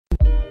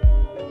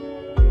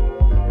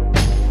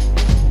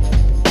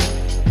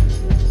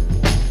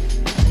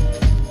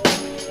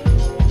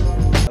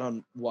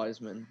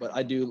Wiseman, but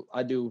I do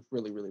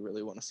really, really,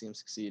 really want to see him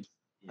succeed.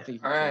 Yeah. I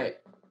think. All right.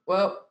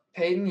 Well,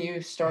 Peyton,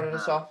 you started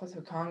us off with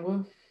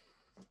Okongwu.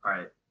 All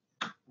right.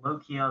 Low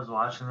key, I was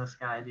watching this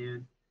guy,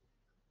 dude.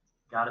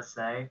 Gotta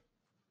say,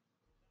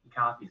 he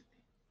copies me.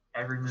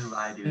 Every move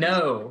I do.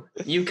 No,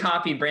 you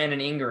copy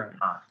Brandon Ingram.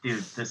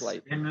 Dude, this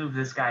spin move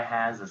this guy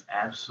has is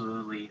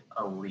absolutely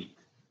elite.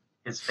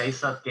 His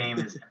face-up game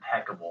is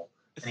impeccable,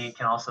 and he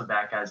can also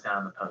back guys down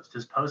in the post.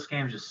 His post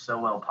game is just so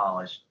well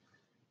polished.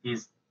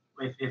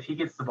 If he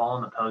gets the ball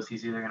in the post,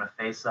 he's either going to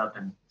face up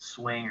and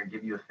swing or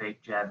give you a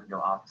fake jab and go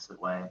opposite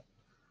way.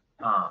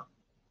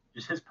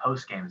 Just his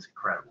post game is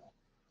incredible.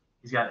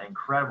 He's got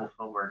incredible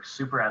footwork,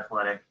 super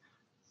athletic,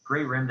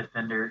 great rim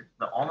defender.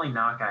 The only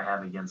knock I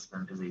have against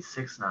him is he's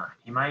 6'9".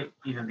 He might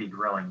even be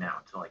growing now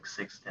to like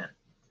 6'10".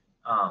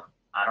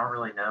 I don't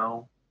really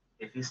know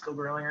if he's still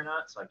growing or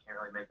not, so I can't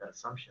really make that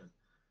assumption.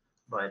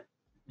 But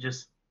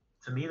just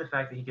to me, the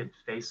fact that he could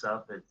face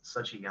up at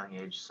such a young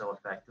age so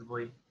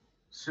effectively,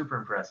 super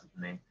impressive to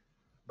me.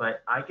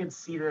 But I could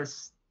see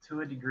this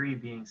to a degree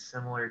being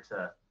similar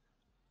to,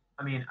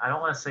 I mean, I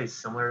don't want to say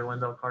similar to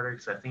Wendell Carter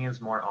because I think he has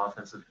more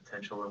offensive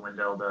potential than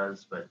Wendell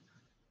does, but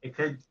it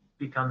could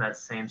become that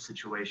same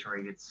situation where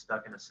he gets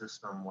stuck in a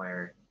system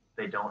where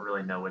they don't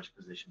really know which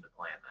position to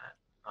play in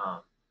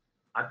that.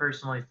 I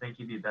personally think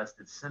he'd be best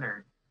at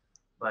center,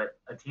 but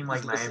a team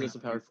like Miami,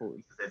 because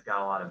they've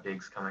got a lot of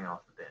bigs coming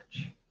off the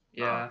bench.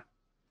 Yeah.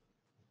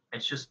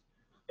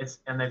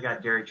 And they've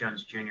got Derrick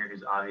Jones Jr.,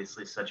 who's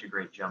obviously such a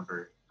great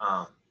jumper to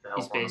help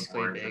He's on the basically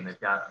boards, big. and they've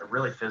got a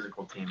really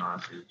physical team,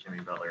 honestly, with Jimmy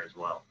Butler as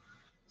well.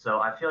 So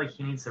I feel like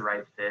he needs the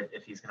right fit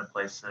if he's going to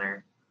play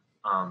center.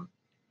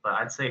 But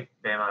I'd say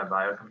Bam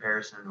Adebayo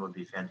comparison would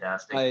be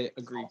fantastic. I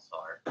agree.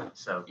 All-star.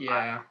 So Yeah.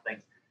 I don't think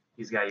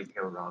he's a guy you can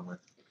go wrong with.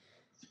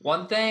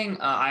 One thing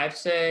I have to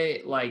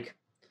say, like,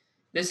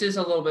 this is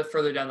a little bit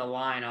further down the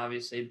line,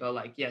 obviously, but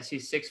like, yes,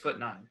 he's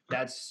 6'9".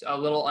 That's a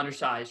little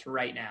undersized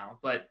right now.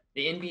 But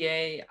the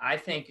NBA, I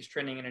think, is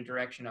trending in a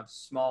direction of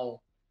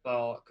small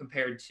ball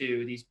compared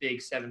to these big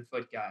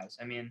 7-foot guys.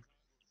 I mean,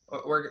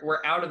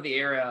 we're out of the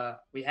era.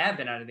 We have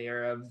been out of the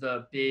era of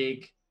the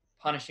big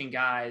punishing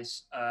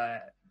guys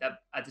that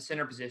at the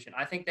center position.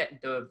 I think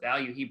that the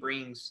value he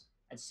brings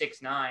at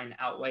 6'9"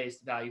 outweighs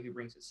the value he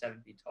brings at 7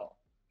 feet tall.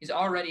 He's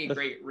already a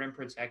great rim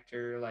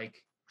protector.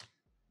 Like,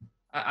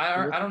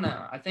 I don't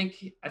know. I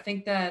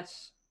think that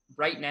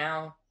right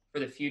now for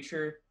the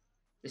future,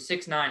 the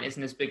 6'9"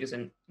 isn't as big as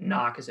a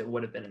knock as it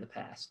would have been in the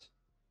past.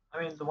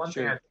 I mean, the one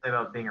thing I have to say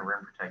about being a rim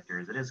protector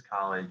is it is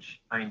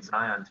college. I mean,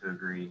 Zion to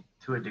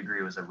a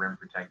degree was a rim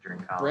protector in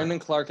college. Brandon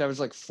Clark averaged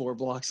like 4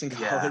 blocks in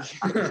college.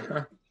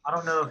 Yeah. I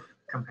don't know if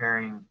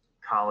comparing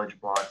college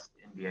blocks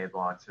to NBA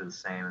blocks are the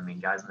same. I mean,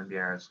 guys in the NBA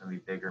are going to be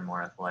bigger,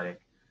 more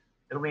athletic.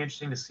 It'll be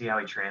interesting to see how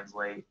he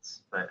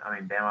translates. But, I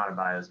mean, Bam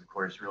Adebayo is, of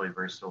course, really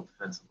versatile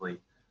defensively.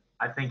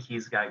 I think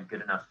he's got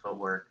good enough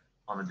footwork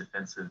on the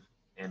defensive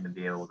end to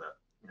be able to,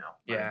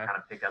 kind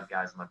of pick up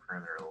guys on the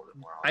perimeter a little bit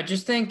more often. I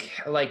just think,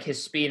 like,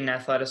 his speed and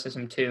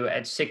athleticism, too,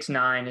 at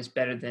 6'9" is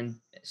better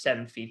than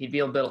 7 feet. He'd be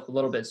a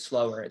little bit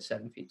slower at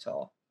 7 feet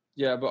tall.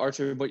 Yeah, but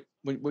Archer, what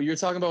you're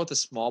talking about with the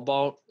small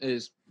ball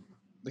is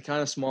the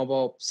kind of small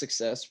ball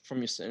success from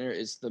your center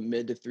is the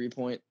mid to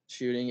 3-point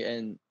shooting,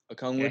 and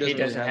Okongwu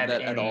doesn't have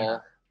that at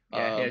all.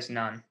 Yeah, he has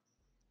none.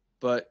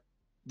 But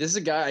this is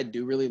a guy I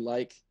do really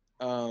like.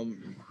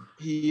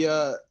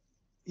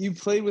 He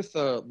played with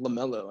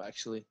LaMelo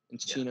actually in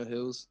Chino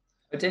Hills.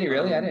 But did he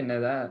really? I didn't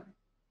know that.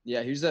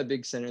 Yeah, he was that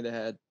big center they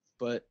had.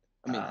 But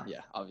I mean,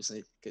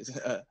 obviously,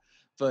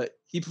 but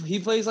he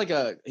plays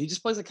he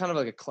just plays kind of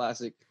like a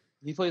classic.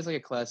 He plays like a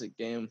classic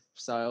game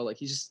style. Like,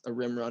 he's just a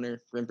rim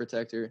runner, rim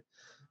protector.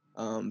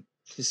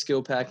 His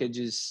skill package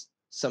is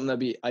something that'd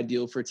be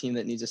ideal for a team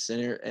that needs a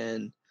center,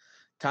 and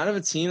kind of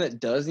a team that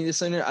does need a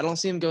center. I don't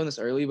see him going this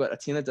early, but a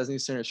team that does need a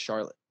center is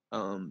Charlotte.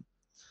 I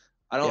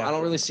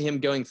don't really see him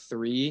going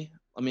 3.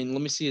 I mean,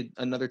 let me see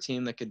another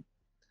team that could.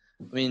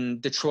 I mean,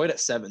 Detroit at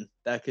 7.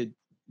 That could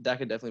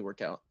definitely work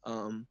out.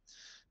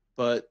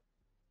 But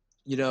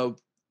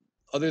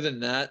other than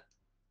that,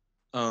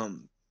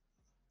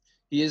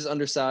 he is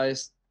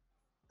undersized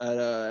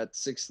at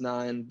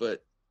 6'9",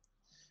 but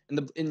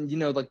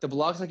like the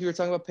blocks, like you were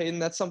talking about, Peyton,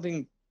 that's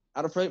something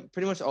out of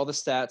pretty much all the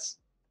stats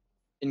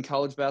in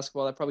college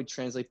basketball that probably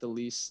translate the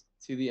least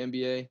to the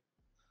NBA.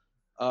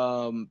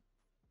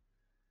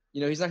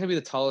 He's not gonna be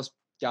the tallest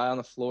guy on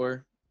the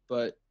floor,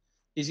 but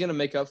he's gonna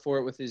make up for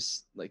it with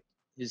his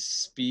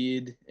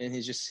speed and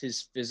his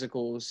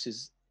physicals,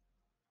 his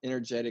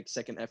energetic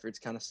second efforts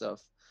kind of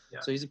stuff. Yeah.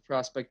 So he's a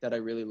prospect that I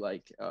really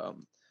like.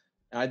 And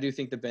I do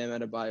think the Bam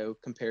Adebayo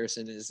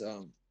comparison is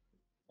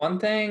one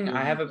thing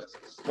I have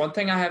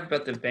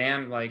about the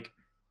Bam, like,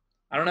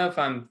 I don't know if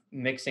I'm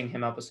mixing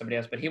him up with somebody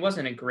else, but he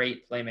wasn't a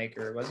great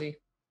playmaker, was he?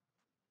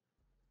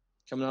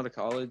 Coming out of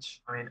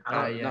college? I mean,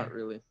 not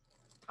really.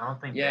 I don't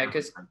think Bam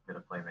was a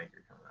playmaker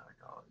coming out of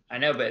college. I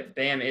know, but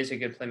Bam is a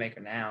good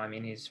playmaker now. I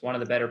mean, he's one of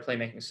the better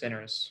playmaking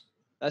centers.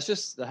 That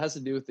has to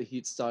do with the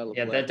Heat style of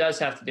play. That does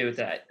have to do with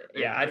that.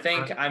 Yeah, I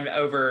think I'm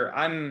over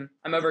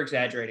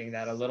exaggerating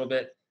that a little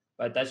bit.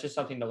 but that's just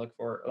something to look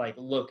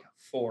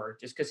for,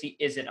 just because he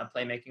isn't a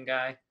playmaking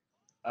guy,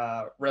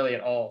 really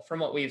at all from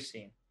what we've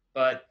seen.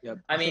 But Yep.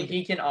 I mean,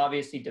 he can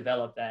obviously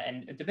develop that,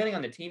 and depending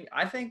on the team,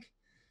 I think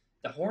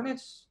the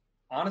Hornets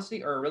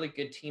honestly are a really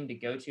good team to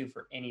go to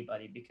for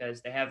anybody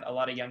because they have a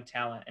lot of young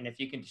talent, and if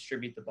you can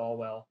distribute the ball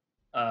well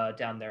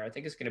down there, I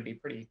think it's going to be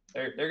pretty.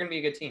 They're going to be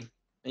a good team.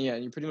 And yeah,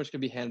 you're pretty much gonna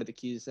be handed the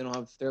keys.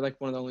 They're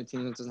like one of the only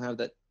teams that doesn't have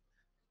that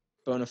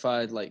bona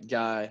fide like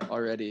guy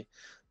already.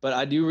 But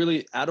I do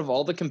really, out of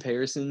all the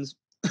comparisons,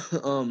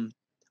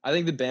 I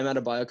think the Bam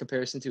Adebayo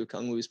comparison to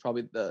Okongwu is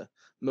probably the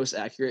most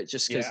accurate,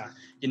 just because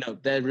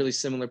they had really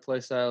similar play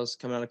styles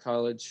coming out of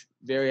college.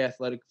 Very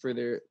athletic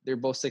they're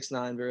both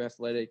 6'9", very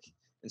athletic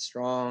and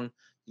strong.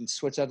 You can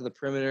switch out to the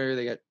perimeter.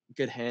 They got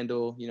good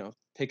handle.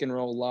 Pick and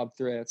roll, lob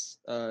threats.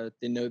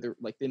 They know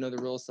the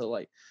rules. So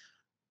like,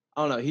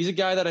 I don't know. He's a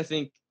guy that I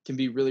think can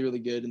be really, really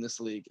good in this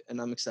league,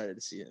 and I'm excited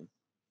to see him.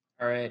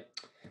 All right.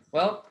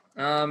 Well,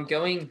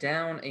 going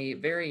down a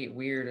very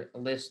weird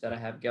list that I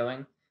have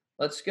going.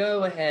 Let's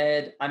go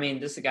ahead. I mean,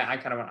 this is a guy I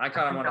kind of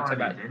want to talk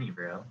about. Deni,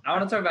 bro. I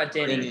want to talk about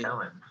Deni.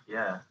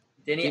 Yeah.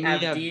 Deni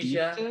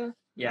Avdija.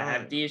 Yeah,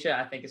 Avdija.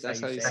 I think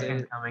that's how you say it.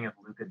 Second coming of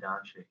Luka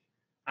Doncic.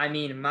 I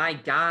mean, my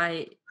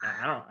guy.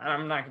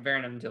 I'm not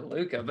comparing him to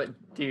Luka, but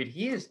dude,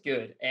 he is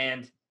good,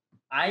 and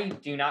I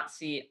do not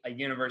see a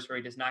universe where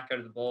he does not go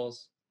to the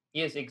Bulls.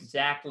 He is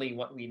exactly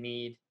what we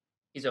need.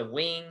 He's a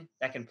wing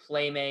that can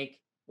play make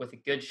with a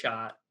good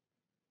shot.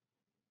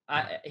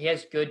 He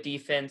has good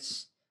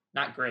defense.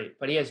 Not great,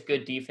 but he has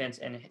good defense,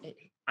 and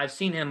I've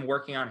seen him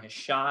working on his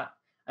shot.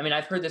 I mean,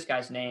 I've heard this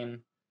guy's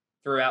name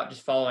throughout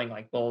just following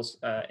like Bulls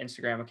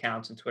Instagram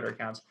accounts and Twitter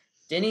accounts.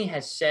 Deni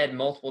has said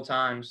multiple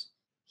times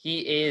he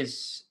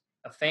is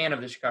a fan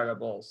of the Chicago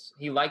Bulls.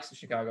 He likes the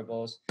Chicago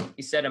Bulls.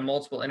 He said in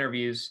multiple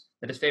interviews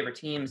that his favorite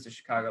team is the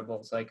Chicago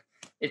Bulls. Like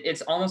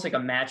it's almost like a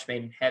match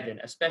made in heaven,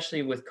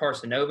 especially with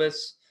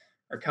Karnisovas.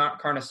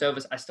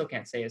 I still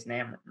can't say his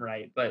name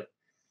right, but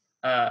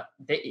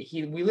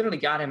we literally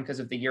got him because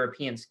of the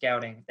European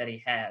scouting that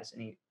he has,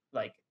 and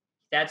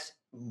that's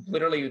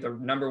literally the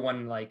number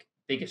one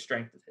biggest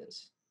strength of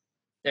his.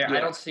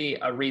 I don't see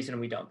a reason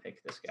we don't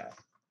pick this guy.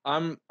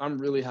 I'm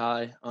really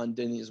high on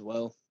Deni as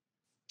well.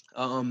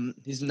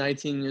 He's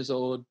 19 years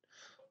old.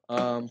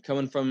 Pretty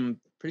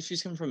sure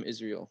he's coming from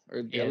Israel, or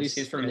at least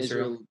he's from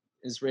Israel.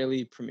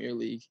 Israeli Premier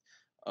League.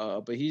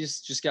 But he's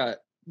just got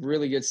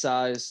really good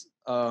size.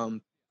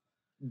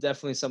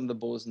 Definitely something the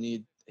Bulls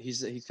need.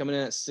 He's coming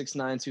in at 6'9",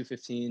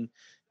 215.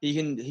 He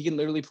can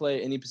literally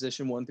play any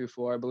position 1 through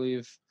 4, I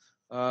believe.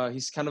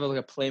 He's kind of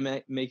like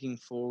a making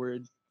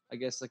forward, I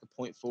guess, like a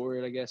point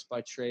forward, I guess,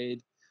 by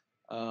trade.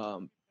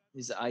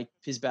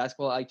 His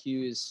basketball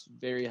IQ is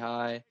very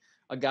high.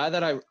 A guy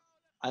that I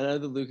know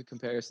the Luka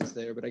comparison's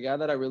there, but a guy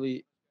that I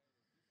really,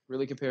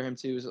 really compare him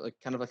to is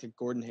kind of like a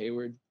Gordon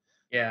Hayward.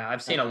 Yeah,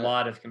 I've seen a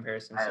lot of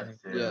comparisons.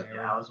 Yeah,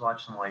 I was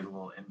watching a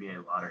little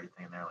NBA lottery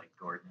thing, and they're like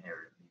Gordon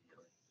Hayward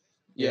immediately.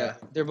 Yeah,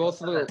 they're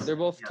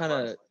both kind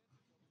of,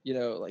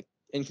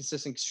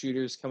 inconsistent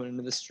shooters coming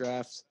into this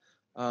draft.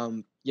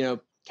 Kind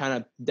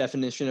of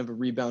definition of a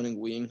rebounding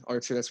wing.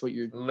 Archer, that's what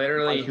you're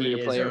literally. He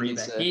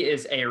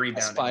is a rebounder.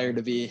 Aspire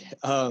to be.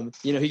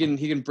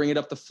 He can bring it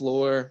up the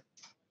floor.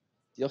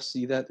 You'll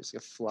see that there's a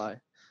fly.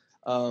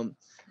 I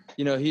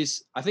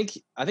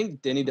think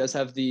Deni does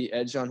have the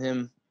edge on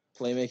him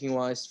playmaking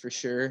wise for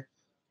sure.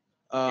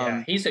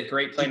 He's a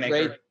great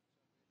playmaker.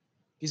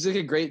 He's like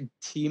a great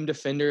team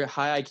defender,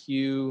 high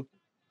IQ.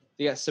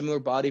 They got similar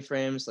body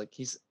frames. I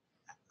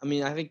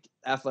think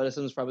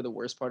athleticism is probably the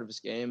worst part of his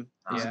game.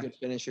 He's a good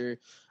finisher.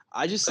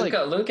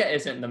 Luka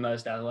isn't the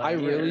most athletic. I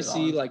really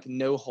see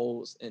no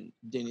holes in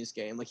Deni's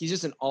game. He's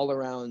just an all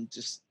around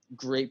just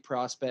great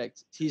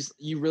prospect.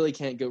 You really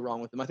can't go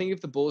wrong with him. I think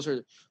if the Bulls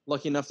are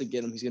lucky enough to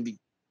get him, he's gonna be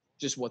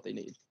just what they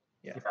need.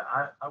 Yeah,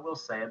 I will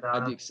say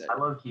about him, I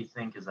low-key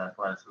think his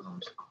athleticism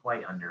is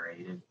quite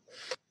underrated.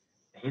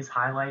 His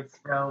highlights,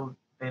 bro,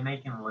 they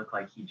make him look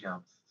like he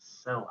jumps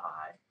so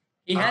high.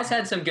 He has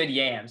had some good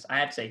yams. I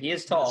have to say, he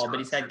is tall, but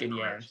he's had good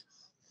yams.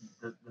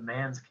 The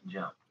man's can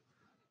jump.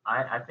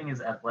 I think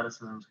his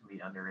athleticism can be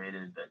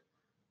underrated, but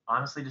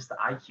honestly, just the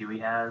IQ he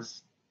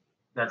has,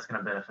 that's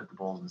going to benefit the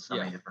Bulls in so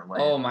many different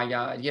ways. Oh my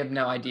God, you have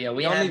no idea.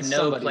 We have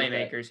no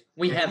playmakers.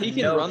 He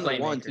can run the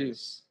one too.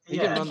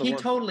 He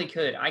totally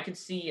could. I could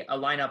see a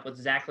lineup with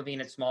Zach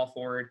LaVine at small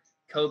forward,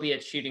 Kobe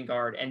at shooting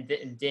guard, and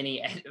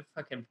Deni at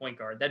fucking point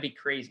guard. That'd be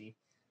crazy.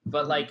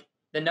 But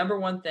the number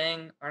one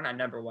thing, or not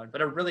number one,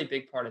 but a really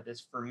big part of this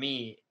for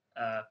me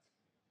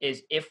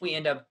is if we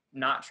end up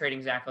not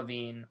trading Zach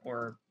LaVine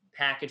or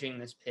packaging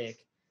this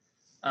pick,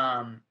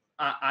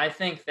 I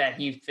think that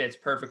he fits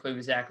perfectly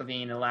with Zach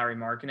LaVine and Lauri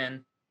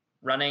Markkanen,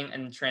 running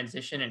and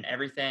transition and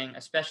everything.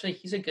 Especially,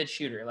 he's a good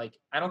shooter.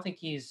 I don't think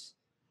he's.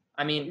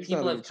 I mean,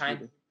 people have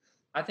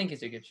I think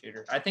he's a good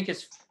shooter. I think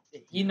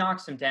he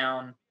knocks him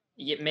down.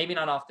 Maybe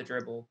not off the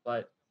dribble,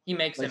 but he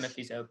makes him if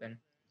he's open.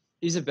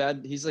 He's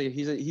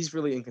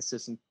really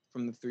inconsistent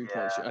from the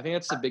 3-point shoot. I think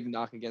that's a big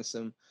knock against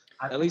him.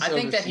 At I least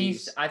think that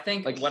overseas. I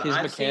think like what his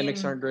I've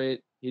mechanics seen aren't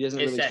great. He doesn't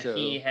is really that show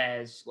he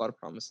has a lot of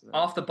promise in that.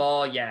 off the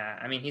ball. Yeah,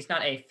 I mean, he's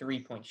not a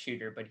 3-point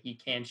shooter, but he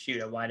can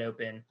shoot a wide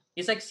open.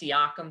 He's like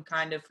Siakam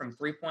kind of from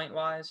 3-point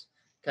wise,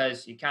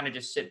 because you kind of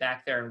just sit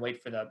back there and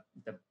wait for the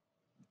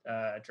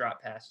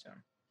drop pass to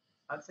him.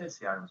 I'd say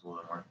Siakam's a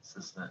little bit more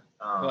consistent.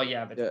 Well,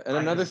 yeah, but and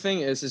another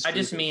thing is his. I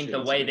just mean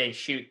the way they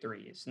shoot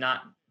threes,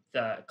 not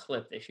the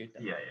clip they shoot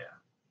them. Yeah.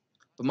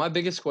 But my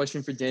biggest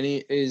question for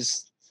Deni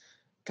is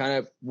kind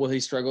of will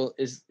he struggle?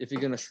 Is if he's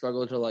gonna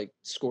struggle to like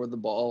score the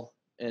ball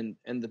and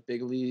the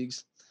big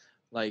leagues,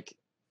 like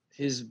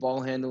his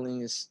ball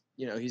handling is,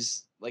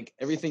 he's like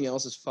everything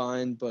else is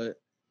fine,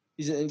 but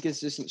he's an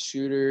inconsistent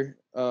shooter.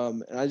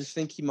 And I just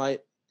think he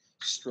might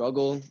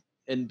struggle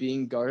in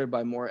being guarded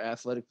by more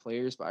athletic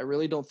players. But I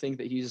really don't think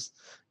that he's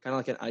kind of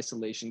like an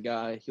isolation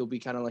guy. He'll be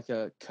kind of like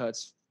a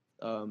cuts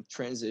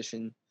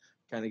transition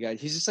kind of guy.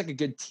 He's just like a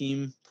good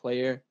team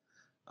player.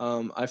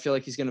 I feel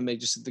like he's gonna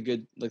make just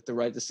the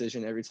right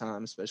decision every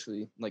time,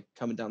 especially like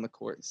coming down the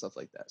court and stuff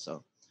like that.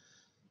 So,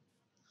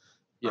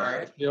 yeah,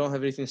 right. If you don't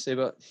have anything to say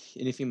about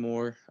anything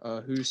more,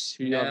 who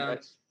you have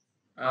next?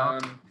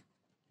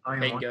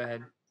 Peyton, go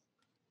ahead.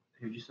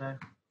 Who'd you say?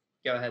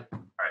 Go ahead. All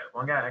right,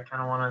 one guy I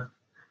kind of want to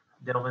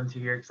delve into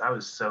here because I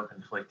was so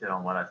conflicted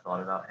on what I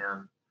thought about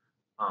him.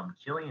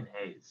 Killian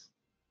Hayes.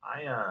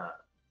 I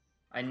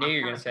knew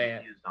you were gonna say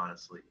it.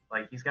 Honestly,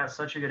 like he's got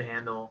such a good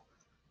handle,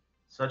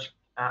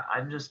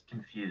 I'm just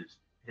confused.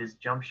 His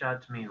jump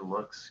shot to me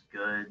looks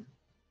good.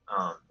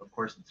 Of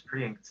course, it's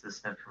pretty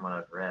inconsistent from what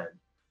I've read.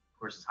 Of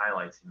course, his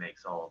highlights, he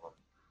makes all of them.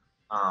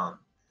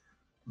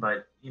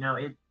 But,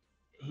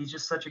 he's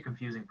just such a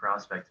confusing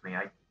prospect to me.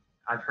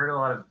 I've heard a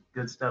lot of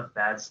good stuff,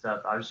 bad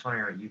stuff. I was just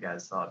wondering what you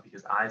guys thought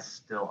because I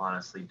still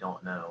honestly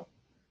don't know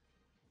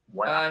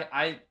what.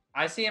 I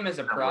see him as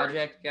a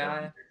project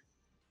guy.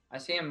 I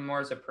see him more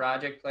as a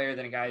project player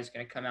than a guy who's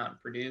going to come out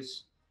and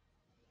produce.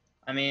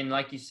 I mean,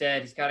 like you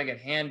said, he's got a good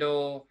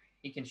handle.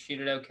 He can shoot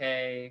it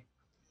okay.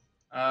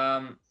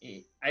 I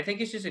think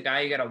he's just a guy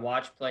you got to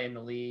watch play in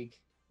the league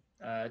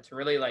to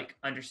really like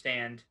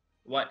understand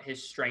what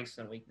his strengths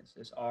and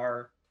weaknesses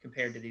are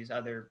compared to these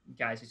other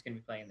guys he's going to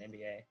be playing in the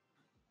NBA.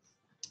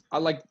 I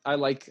like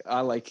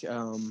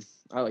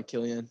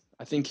Killian.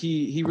 I think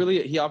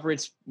he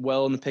operates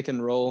well in the pick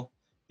and roll.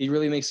 He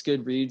really makes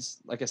good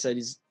reads. Like I said,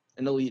 he's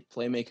an elite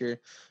playmaker,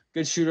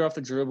 good shooter off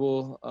the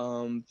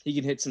dribble. He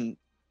can hit some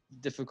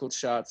difficult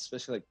shots,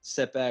 especially like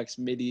setbacks,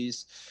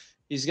 middies.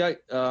 He's got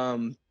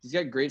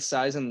great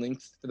size and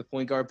length for the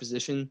point guard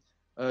position.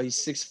 He's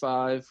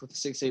 6'5" with a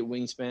 6'8"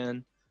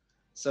 wingspan,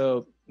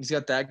 so he's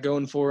got that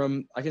going for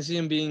him. I can see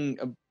him being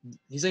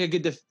he's like a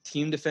good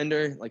team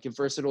defender, like a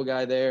versatile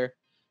guy there.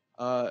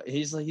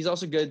 He's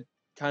also good,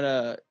 kind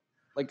of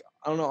like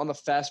I don't know, on the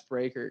fast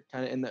break or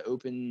kind of in the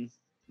open,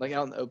 like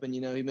out in the open.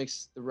 He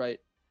makes the right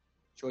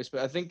choice.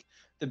 But I think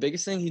the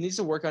biggest thing, he needs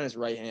to work on his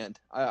right hand.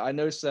 I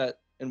noticed that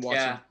in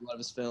watching a lot of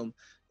his film.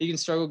 He can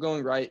struggle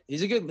going right.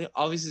 He's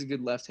obviously a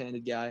good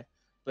left-handed guy,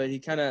 but he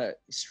kind of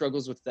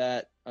struggles with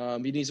that.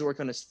 He needs to work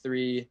on his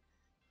three.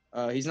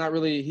 He's not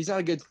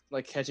a good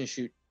like catch and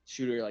shoot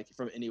shooter like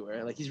from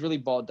anywhere. Like he's really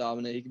ball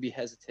dominant. He can be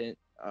hesitant.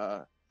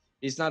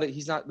 He's not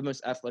the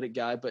most athletic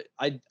guy, but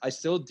I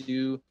still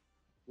do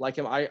like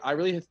him. I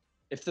really,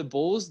 if the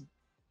Bulls,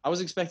 I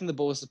was expecting the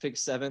Bulls to pick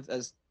 7th,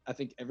 as I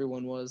think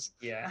everyone was.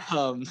 Yeah.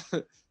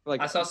 Like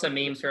I saw some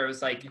memes where it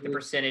was like the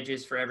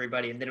percentages for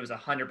everybody, and then it was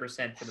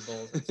 100% for the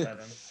Bulls at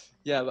 7.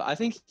 Yeah, but I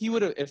think he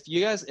would have. If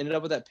you guys ended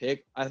up with that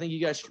pick, I think you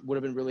guys would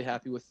have been really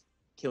happy with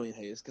Killian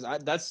Hayes because I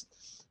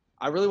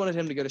really wanted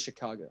him to go to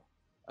Chicago,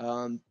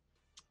 and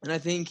I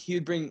think he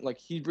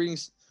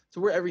brings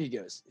to wherever he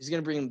goes, he's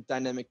gonna bring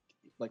dynamic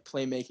like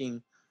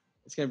playmaking.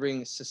 It's gonna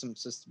bring some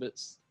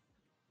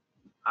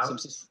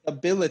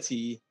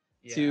stability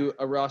to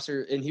a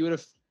roster, and he would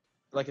have.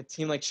 Like a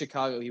team like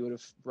Chicago, he would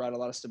have brought a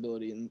lot of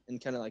stability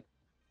and kind of like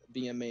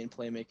being a main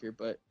playmaker.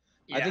 But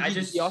I think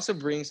he also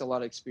brings a lot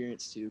of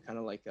experience too, kind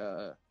of like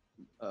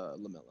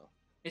LaMelo.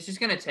 It's just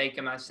going to take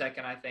him a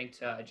second, I think,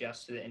 to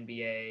adjust to the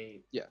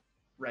NBA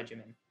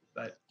regimen.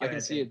 But I can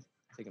see it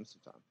take him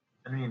some time.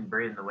 I mean,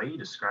 Braden, the way you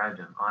described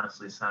him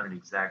honestly sounded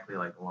exactly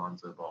like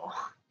Alonzo Ball.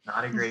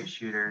 Not a great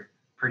shooter,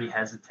 pretty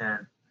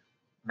hesitant,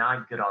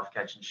 not good off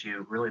catch and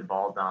shoot, really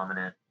ball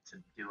dominant to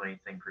do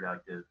anything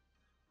productive.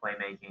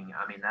 Playmaking,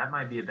 I mean, that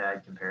might be a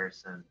bad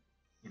comparison,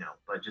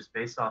 but just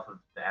based off of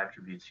the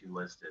attributes you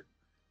listed,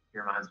 he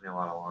reminds me a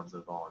lot of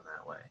Alonzo Ball in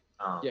that way.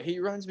 He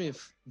reminds me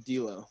of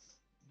D'Lo,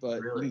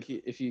 but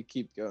really? if you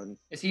keep going.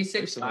 Is he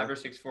 6'5" or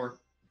 6'4"?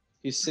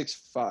 He's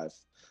 6'5".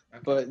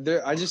 Okay. But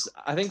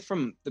I think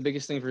from the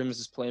biggest thing for him is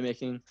his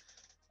playmaking.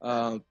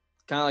 Kind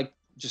of like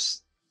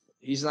just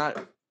he's not.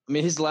 I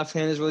mean, his left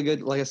hand is really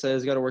good. Like I said,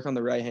 he's got to work on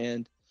the right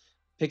hand.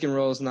 Pick and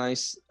roll is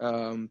nice.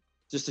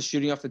 Just the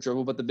shooting off the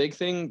dribble. But the big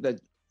thing that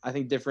I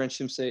think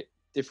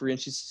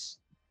differentiates.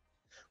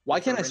 Why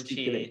can't I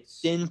speak today?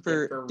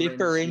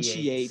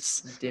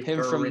 Differentiates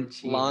him from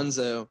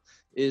Lonzo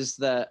is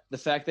that the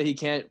fact that he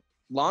can't.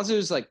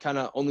 Lonzo's like kind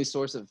of only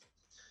source of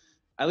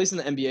at least in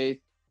the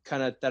NBA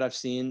kind of that I've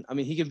seen. I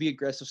mean, he can be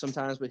aggressive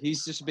sometimes, but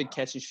he's just a big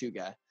catch and shoot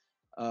guy.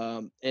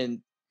 And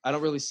I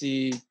don't really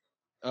see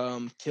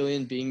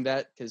Killian being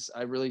that because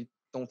I really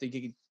don't think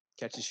he can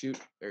catch and shoot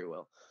very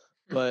well.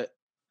 But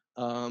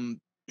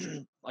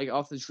like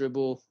off the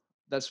dribble,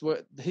 that's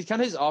what he's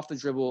kind of his off the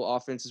dribble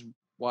offense is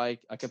why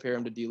I compare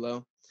him to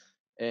D'Lo.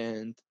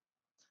 And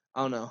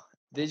I don't know,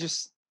 they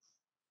just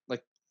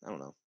like I don't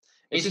know.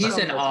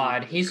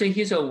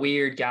 He's a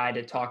weird guy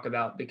to talk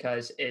about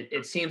because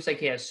it seems like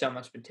he has so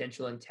much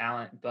potential and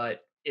talent,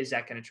 but is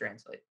that going to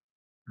translate?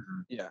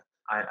 Mm-hmm. Yeah,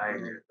 I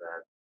agree with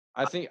that.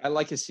 I think I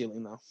like his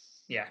ceiling though.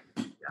 Yeah.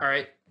 All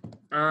right.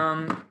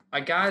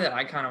 A guy that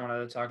I kind of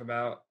wanted to talk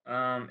about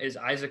is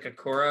Isaac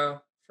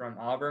Okoro from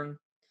Auburn.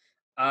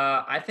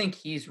 I think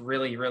he's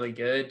really, really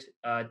good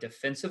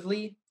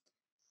defensively.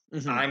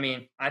 Mm-hmm. I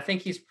mean, I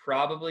think he's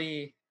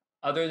probably,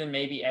 other than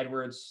maybe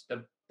Edwards,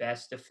 the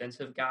best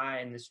defensive guy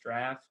in this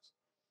draft.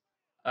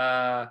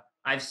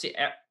 I've seen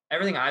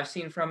everything I've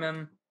seen from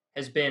him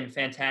has been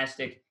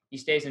fantastic. He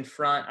stays in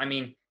front. I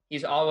mean,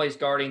 he's always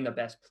guarding the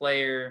best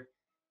player.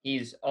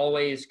 He's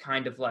always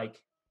kind of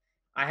like,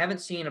 I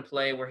haven't seen a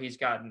play where he's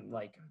gotten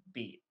like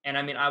beat. And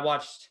I mean, I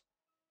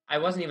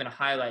wasn't even a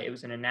highlight. It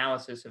was an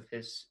analysis of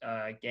his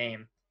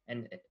game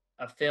and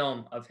a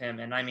film of him.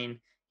 And I mean,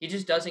 he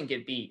just doesn't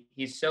get beat.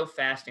 He's so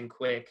fast and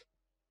quick.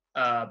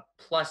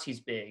 Plus he's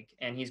big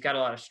and he's got a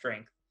lot of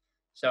strength.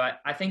 So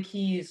I think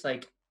he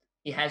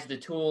has the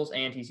tools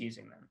and he's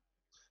using them.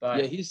 But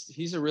yeah,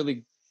 he's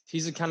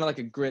a kind of like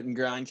a grit and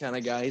grind kind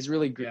of guy. He's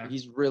really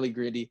he's really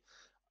gritty.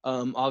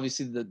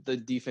 Obviously the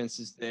defense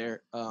is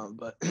there,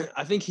 but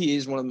I think he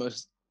is one of the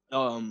most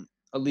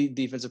elite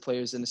defensive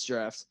players in this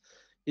draft.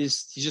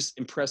 He's just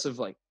impressive,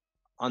 like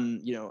on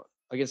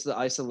against the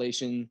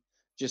isolation,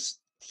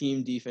 just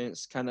team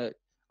defense, kind of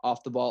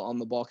off the ball, on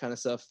the ball kind of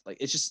stuff. Like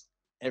it's just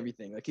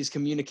everything. Like his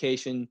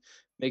communication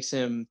makes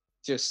him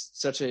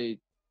just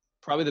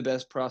probably the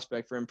best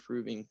prospect for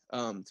improving,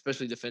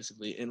 especially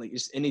defensively in like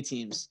just any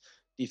team's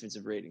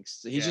defensive ratings.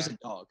 So he's just a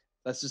dog.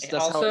 That's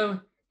also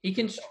he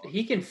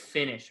can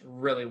finish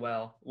really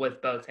well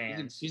with both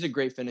hands. He's a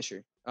great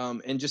finisher.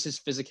 And just his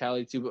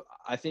physicality too. But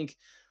I think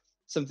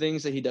some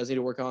things that he does need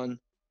to work on: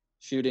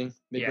 shooting,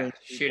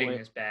 shooting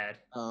is bad.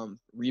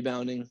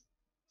 Rebounding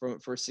for a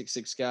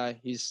 6'6"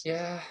 guy.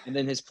 And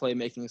then his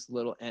playmaking is a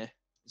little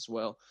as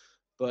well.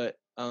 But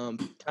kind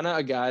of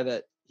a guy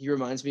that he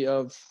reminds me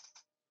of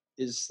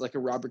is like a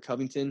Robert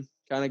Covington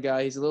kind of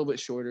guy. He's a little bit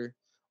shorter,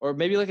 or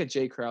maybe like a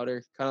Jay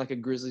Crowder, kind of like a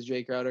Grizzlies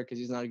Jay Crowder because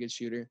he's not a good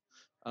shooter.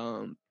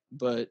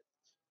 But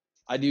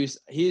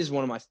he is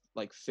one of my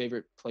like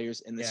favorite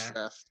players in this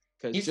draft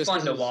because he's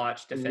fun to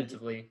watch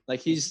defensively. Like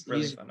he's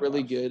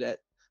really good at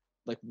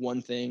like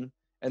one thing,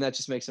 and that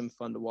just makes him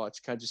fun to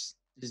watch. Kind of just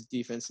his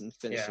defense and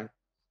finishing. Yeah.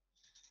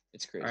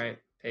 It's crazy. All right,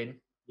 Peyton.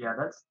 Yeah,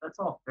 that's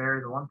all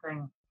fair. The one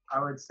thing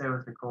I would say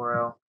with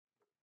Okoro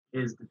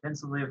is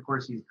defensively, of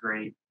course, he's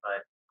great,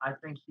 but I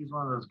think he's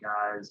one of those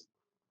guys,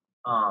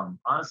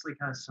 honestly,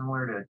 kind of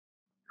similar to,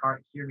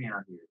 hear me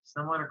out here,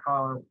 similar to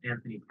Karl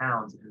Anthony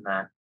Towns in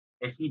that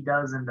if he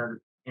does end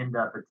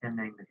up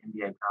attending the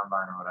NBA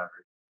Combine or whatever,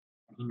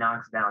 and he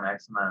knocks down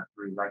X amount of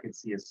threes, I could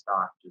see his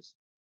stock just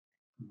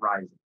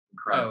rising.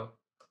 Incredible. Oh,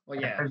 well,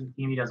 yeah. If there's a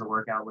team he doesn't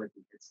work out with,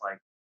 it's like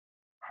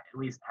at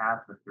least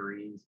half the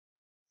threes.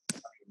 I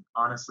mean,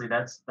 honestly,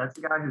 that's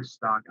the guy whose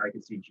stock I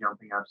could see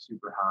jumping up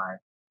super high.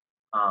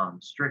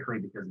 Strictly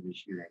because of his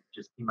shooting.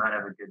 Just he might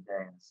have a good day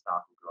and his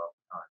stock will go up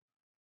a ton.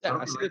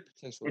 Yeah, I see the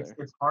potential there.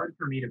 It's hard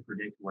for me to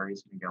predict where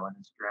he's going to go in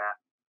this draft.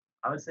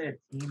 I would say a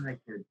team that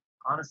could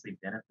honestly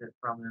benefit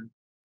from him.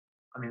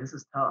 I mean, this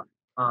is tough.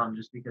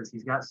 Just because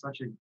he's got such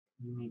a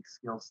unique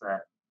skill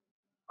set.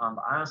 I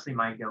honestly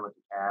might go with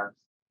the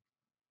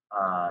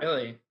Cavs.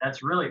 Really?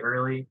 That's really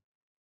early,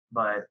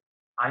 but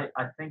I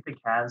think the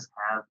Cavs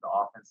have the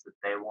offense that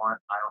they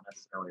want. I don't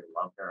necessarily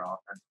love their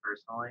offense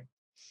personally.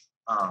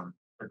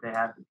 But they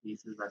have the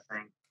pieces, I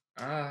think.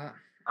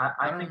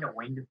 I think a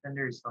wing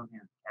defender is something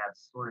that the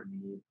Cavs sort of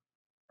need.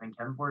 I mean,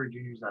 Kevin Porter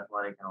Jr. is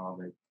athletic and all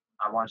of it.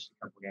 I watched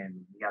a couple games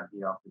and he got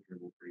beat off the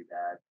dribble pretty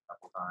bad a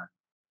couple times.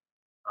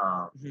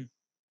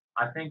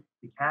 I think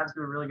the Cavs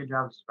do a really good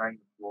job of spreading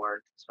the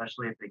floor,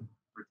 especially if they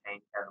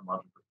retain Kevin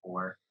Love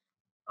before.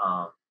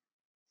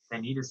 They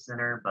need a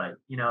center, but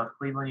if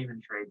Cleveland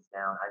even trades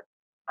down,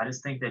 I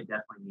just think they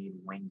definitely need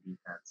wing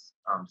defense.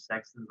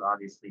 Sexton's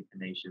obviously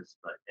tenacious,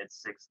 but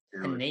it's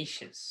 6'2".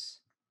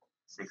 Tenacious.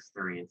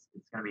 6'3".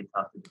 It's going to be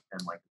tough to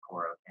defend like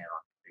Okoro can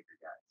on bigger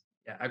guys.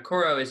 Yeah,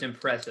 Okoro is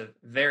impressive.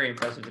 Very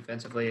impressive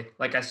defensively.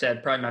 Like I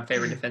said, probably my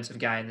favorite defensive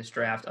guy in this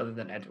draft other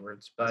than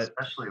Edwards. But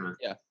especially with,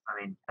 I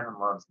mean, Kevin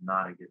Love's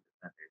not a good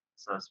defender.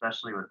 So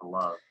especially with the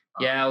Love.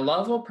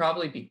 Love will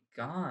probably be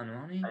gone,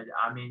 won't he?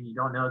 I mean, you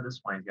don't know at this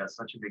point. He's got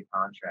such a big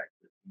contract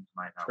that teams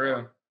might not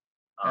True.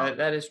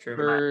 That is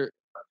true.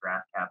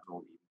 Draft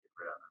capital to even get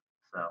rid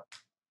of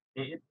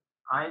him.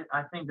 So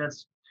I think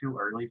that's too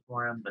early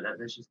for him, but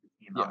that's just the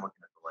team I'm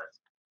looking at the list.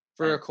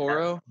 For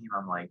Okoro,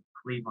 I'm like,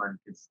 Cleveland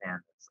could stand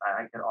this.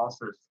 I could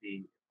also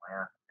see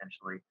Atlanta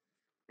potentially.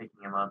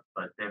 picking him up,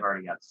 but they've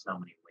already got so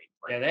many wings.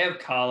 Yeah, they have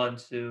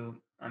Collins who,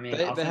 I mean,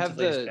 They have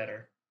offensively is the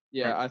better.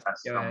 yeah. They've got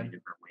so many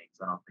different wings.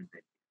 I don't think they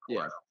need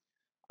Okoro. Yeah.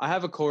 I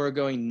have Okoro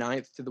going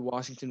 9th to the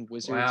Washington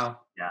Wizards. Wow.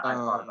 Yeah, I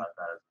thought about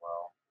that as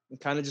well.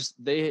 Kind of just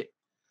they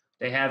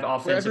have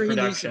offensive wherever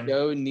production.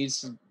 he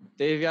needs to go.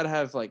 They've got to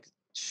have like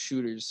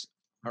shooters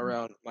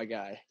around my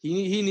guy.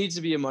 He needs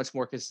to be a much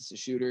more consistent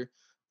shooter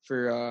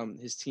for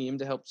his team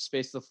to help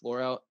space the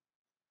floor out.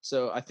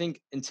 So I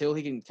think until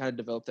he can kind of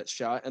develop that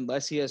shot,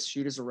 unless he has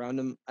shooters around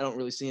him, I don't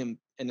really see him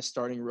in a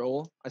starting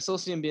role. I still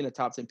see him being a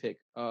top 10 pick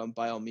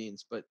by all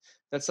means, but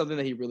that's something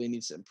that he really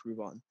needs to improve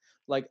on.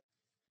 Like,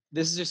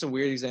 this is just a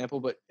weird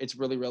example, but it's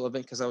really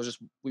relevant because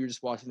we were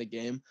just watching the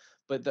game.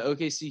 But the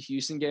OKC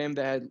Houston game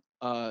that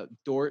had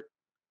Dort,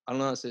 I don't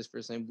know how to say his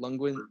first name,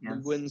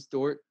 Lungwins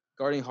Dort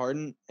guarding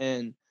Harden,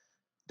 and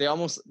they I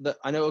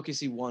know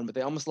OKC won, but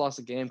they almost lost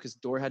the game because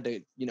Dort had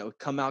to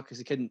come out because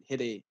he couldn't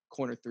hit a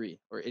corner three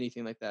or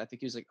anything like that. I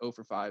think he was like 0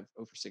 for 5,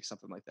 0 for 6,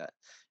 something like that,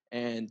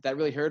 and that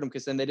really hurt him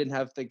because then they didn't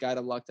have the guy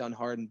to lock down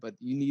Harden. But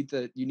you need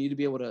to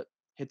be able to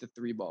hit the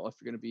three ball if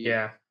you're going to be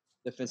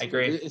defensive. I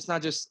agree. There's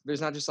not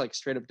just like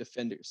straight up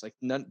defenders. Like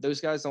those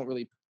guys don't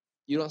really.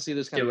 You don't see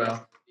those kind of guys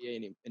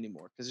in the NBA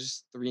anymore because it's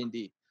just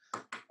 3-and-D.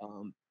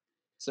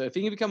 So if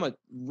he can become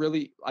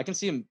I can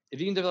see him if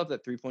he can develop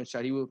that 3-point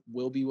shot, he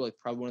will be like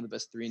probably one of the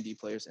best 3-and-D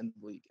players in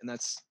the league, and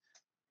that's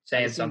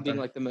saying something. Being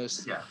like the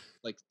most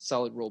like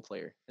solid role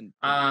player. And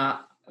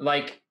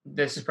like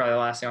this is probably the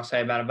last thing I'll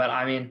say about him, but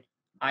I mean,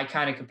 I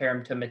kind of compare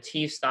him to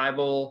Matisse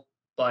Thybulle,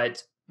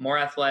 but more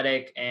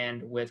athletic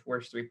and with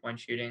worse 3-point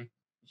shooting.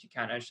 If you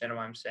kind of understand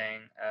what I'm saying.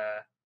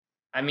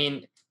 I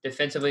mean,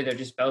 defensively, they're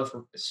just both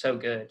so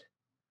good.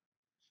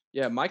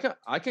 Yeah, Micah,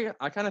 I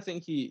kind of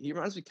think he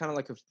reminds me kind of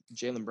like of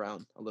Jaylen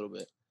Brown a little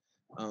bit.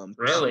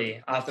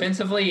 Really?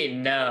 Offensively,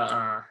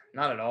 no,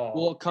 not at all.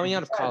 Well, coming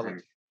out of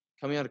college.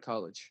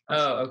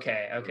 Oh,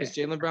 okay. Because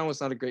Jaylen Brown was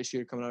not a great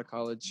shooter coming out of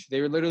college.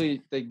 They were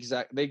literally they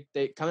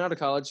coming out of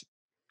college,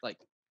 like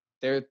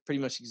they're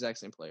pretty much the exact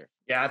same player.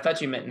 Yeah, I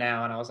thought you meant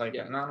now, and I was like,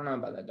 I don't know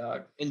about that,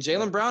 dog. And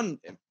Jaylen Brown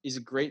is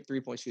a great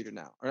 3-point shooter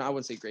now. Or I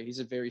wouldn't say great. He's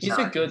a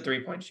good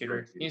 3-point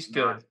shooter. He's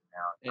good.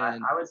 I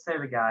would say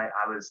the guy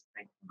I was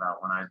thinking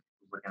about when I was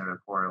looking at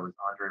Okoro was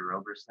Andre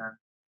Roberson,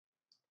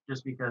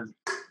 just because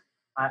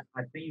I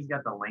think he's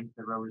got the length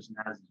that Roberson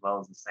has as well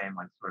as the same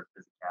like sort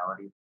of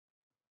physicality.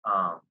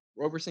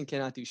 Roberson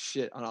cannot do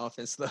shit on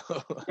offense though.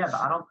 Yeah, but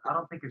I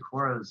don't think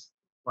Okoro's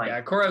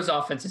Okoro's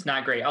offense is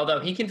not great, although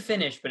he can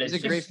finish, but he's a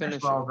great finisher.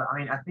 Well, but I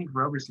mean, I think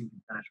Roberson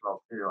can finish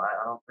well too.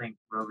 I don't think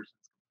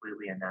Roberson's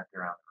completely inept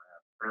around the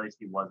rim, or at least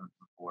he wasn't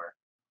before.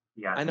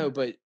 I know,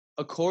 but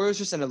Okoro's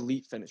just an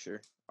elite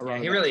finisher. Yeah,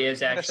 he really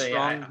is actually.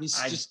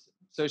 He's just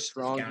so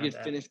strong. He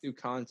can finish through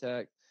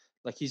contact.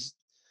 Like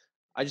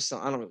I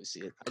don't really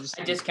see it.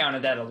 I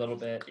discounted that a little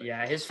bit.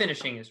 Yeah, his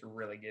finishing is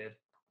really good.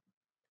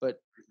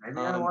 But maybe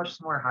I gotta watch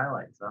some more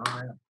highlights. I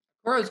don't know.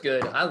 Okoro's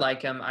good. I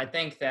like him. I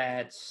think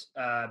that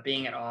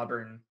being at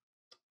Auburn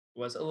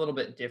was a little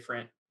bit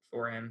different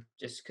for him,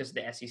 just because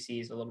the SEC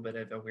is a little bit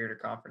of a weirder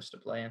conference to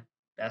play in,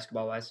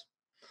 basketball-wise.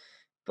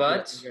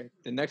 But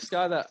the next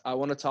guy that I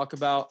want to talk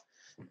about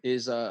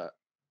is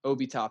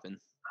Obi Toppin.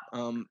 I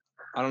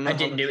don't know. I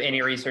didn't do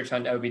any research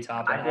on Obi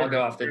Toppin. I'll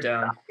go off the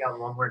dome. I got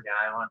one more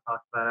guy I want to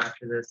talk about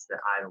after this that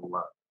I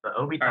love. But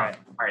Obi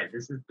Toppin. All right,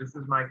 this is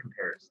my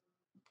comparison.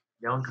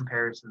 Young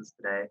comparisons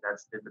today.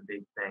 That's been the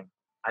big thing.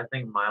 I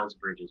think Miles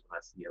Bridges when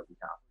I see Obi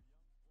Toppin.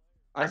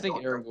 I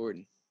think Aaron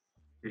Gordon.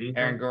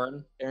 Aaron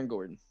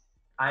Gordon.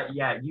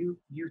 You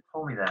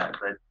told me that,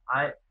 but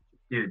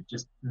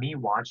just me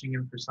watching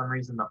him for some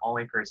reason, the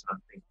only person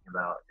I'm thinking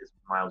about is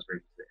Miles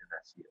Bridges at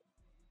MSU.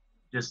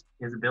 Just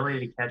his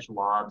ability to catch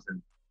lobs,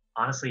 and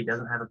honestly, he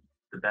doesn't have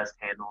the best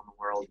handle in the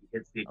world. He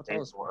hits the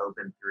occasional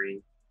open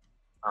three.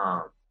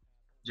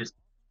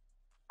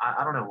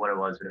 I don't know what it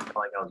was, but it felt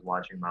like I was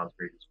watching Miles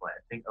Bridges play.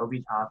 I think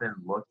Obi Toppin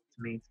looked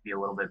to me to be a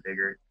little bit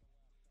bigger,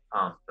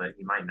 but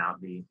he might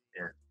not be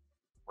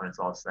when it's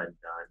all said and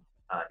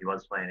done. He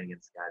was playing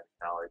against guys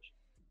in college.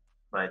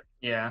 But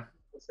yeah,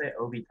 I'll say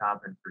Obi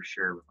Toppin for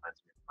sure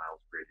reminds me of Miles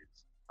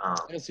Bridges. I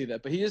can see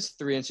that, but he is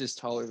 3 inches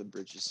taller than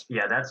Bridges.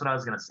 Yeah, that's what I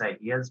was going to say.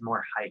 He has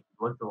more height.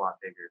 He looked a lot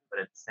bigger, but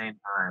at the same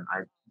time,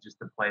 just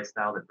the play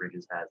style that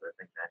Bridges has, I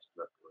think matches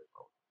up really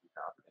well with Obi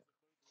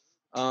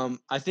Toppin.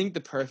 I think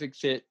the perfect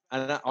fit,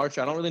 and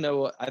Archer, I don't really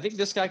know I think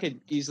this guy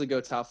could easily go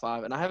top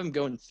 5, and I have him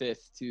going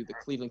 5th to the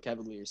Cleveland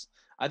Cavaliers.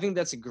 I think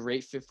that's a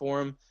great fit for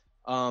him.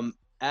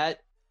 I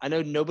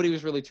know nobody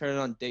was really turning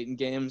on Dayton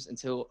games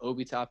until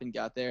Obi Toppin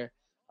got there.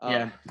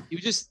 He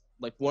was just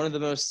like one of the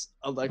most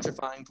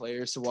electrifying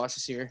players to watch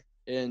this year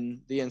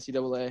in the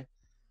NCAA.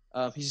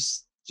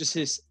 He's just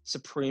his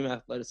supreme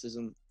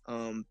athleticism.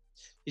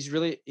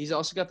 He's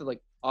also got the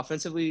like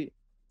offensively,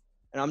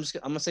 and I'm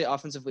gonna say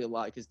offensively a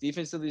lot because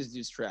defensively this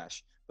dude's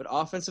trash, but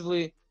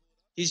offensively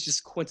he's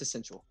just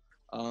quintessential.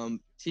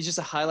 He's just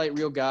a highlight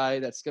reel guy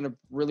that's gonna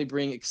really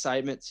bring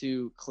excitement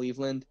to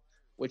Cleveland,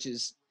 which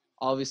is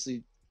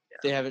obviously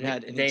they haven't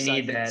had any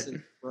excitement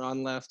since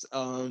Ron left.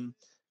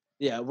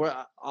 Yeah,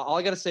 all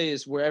I gotta say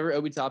is wherever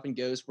Obi Toppin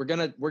goes, we're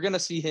gonna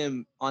see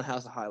him on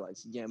House of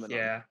Highlights.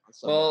 Yeah.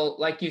 Well,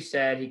 like you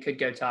said, he could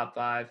go top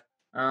 5.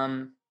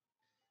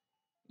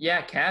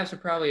 Yeah, Cavs are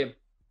probably a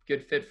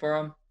good fit for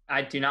him.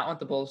 I do not want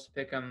the Bulls to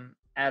pick him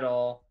at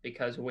all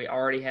because we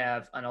already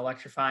have an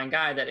electrifying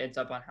guy that ends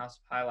up on House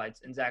of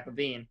Highlights in Zach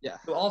LaVine,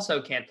 who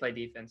also can't play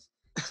defense.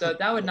 So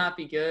that would not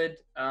be good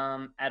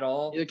at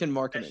all. Neither can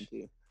Markkanen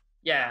too.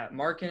 Yeah,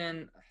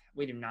 Markkanen,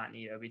 we do not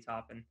need Obi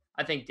Toppin.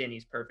 I think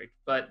Deni's perfect.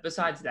 But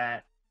besides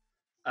that,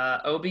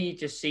 Obi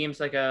just seems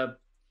like a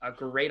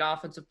great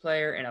offensive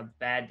player and a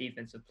bad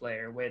defensive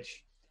player,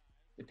 which,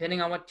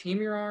 depending on what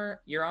team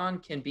you're on,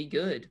 can be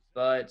good.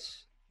 But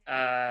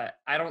I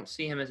don't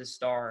see him as a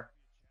star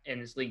in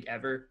this league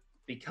ever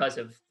because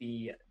of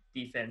the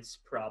defense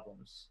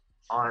problems.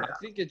 I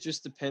think it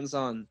just depends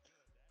on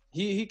 –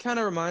 he kind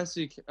of reminds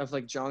me of,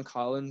 like, John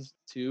Collins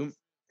too.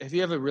 If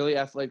you have a really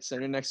athletic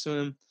center next to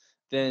him,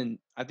 then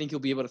I think he'll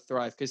be able to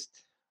thrive because,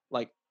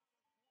 like,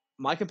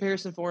 my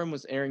comparison for him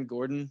was Aaron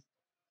Gordon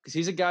because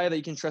he's a guy that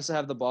you can trust to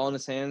have the ball in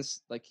his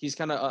hands. Like, he's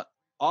kind of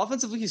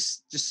offensively,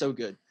 he's just so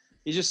good.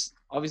 He just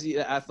 – obviously,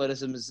 the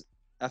athleticism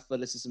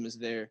is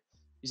there.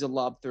 He's a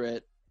lob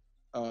threat,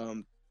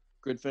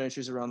 good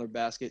finishers around their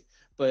basket.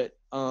 But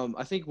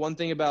I think one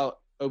thing about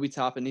Obi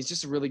Toppin, he's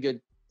just a really good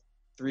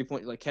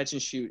three-point, like catch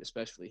and shoot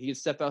especially. He can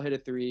step out, hit a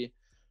three.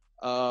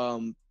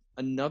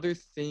 Another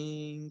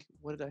thing,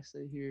 what did I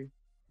say here?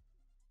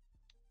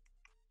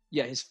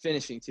 Yeah, his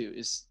finishing too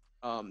is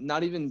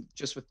not even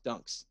just with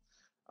dunks.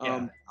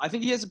 I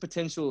think he has the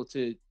potential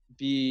to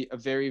be a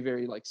very,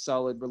 very like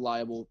solid,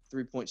 reliable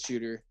three-point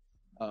shooter,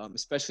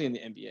 especially in the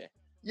NBA.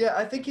 Yeah,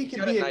 I think he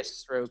can be a nice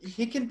stroke.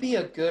 He can be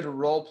a good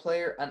role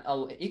player, and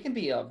he can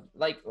be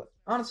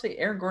honestly,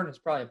 Aaron Gordon is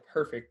probably a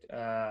perfect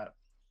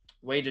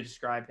way to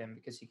describe him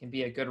because he can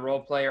be a good role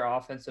player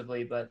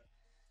offensively, but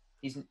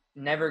he's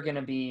never going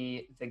to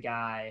be the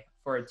guy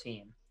for a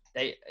team.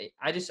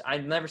 I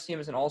never see him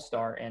as an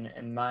all-star, and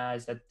in my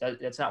eyes,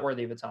 that's not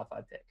worthy of a top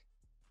 5 pick.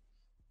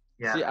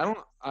 Yeah. See,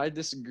 I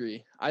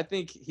disagree. I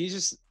think he's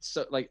just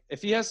so like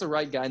if he has the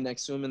right guy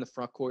next to him in the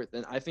front court,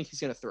 then I think he's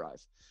going to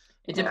thrive.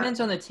 It depends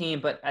on the team,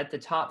 but at the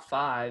top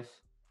 5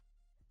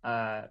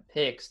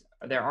 picks,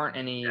 there aren't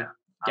any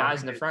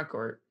guys in the front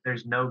court.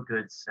 There's no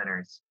good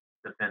centers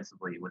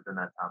defensively within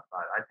that top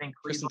 5. I think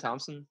Tristan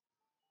Thompson.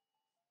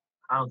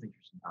 I don't think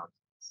Tristan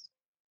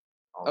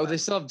Thompson. They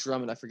still have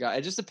Drummond. I forgot.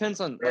 It just depends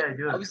on. Like,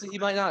 obviously, he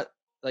might not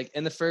like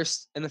in the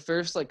first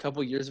like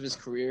couple years of his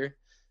career.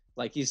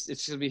 Like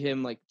it's gonna be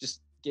him like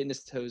just getting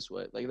his toes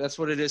wet. Like that's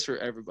what it is for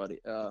everybody.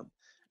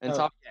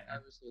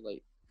 Obviously,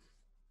 like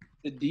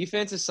the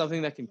defense is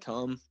something that can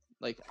come.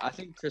 Like I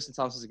think Tristan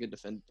Thompson's a good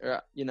defender.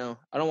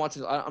 I'm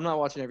not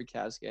watching every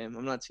Cavs game.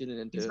 I'm not tuning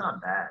into. He's not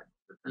bad.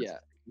 Yeah,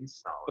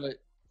 he's solid. But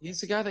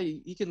he's a guy that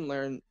he can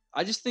learn.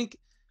 I just think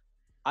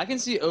I can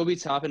see Obi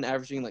Toppin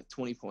averaging like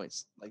 20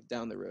 points like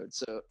down the road.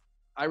 So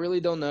I really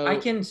don't know. I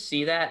can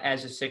see that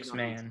as a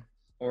 6-man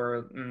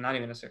or not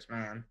even a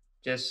 6-man.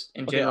 Just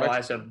in general,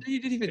 as a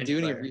you didn't even do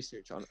any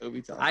research on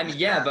Obi Toppin.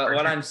 But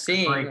what I'm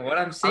seeing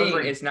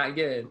is not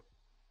good.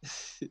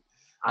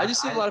 I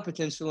just see a lot of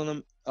potential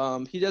in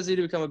him. He does need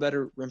to become a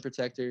better rim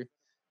protector.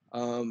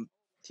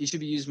 He should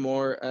be used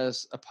more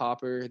as a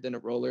popper than a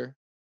roller.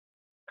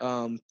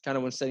 Kind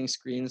of when setting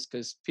screens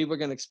because people are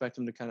gonna expect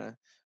him to kind of.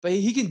 But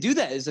he can do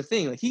that is the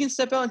thing. Like he can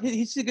step out and hit.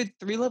 He's a good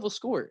 3-level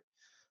scorer.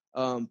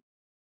 I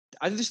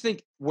just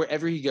think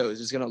wherever he goes,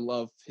 he's gonna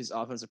love his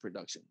offensive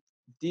production.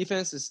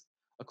 Defense is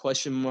a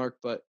question mark,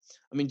 but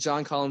I mean,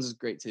 John Collins is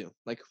great too.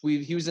 Like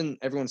he was in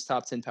everyone's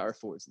top 10 power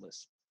forwards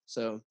list.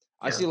 So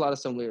I see a lot of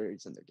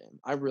similarities in their game.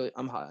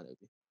 I'm high on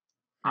Obi.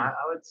 I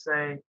would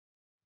say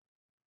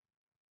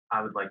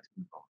I would like to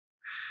move on.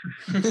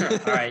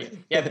 All right.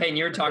 Yeah, Peyton,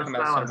 you were talking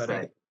about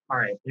somebody. All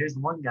right, there's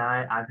one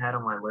guy I've had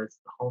on my list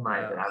the whole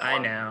night that I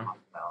know. Talk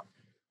about.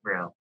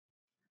 Bro,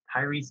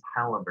 Tyrese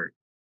Haliburton.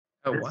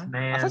 Oh, what?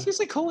 I thought you were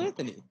saying Cole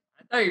Anthony.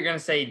 I thought you were going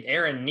to say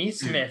Aaron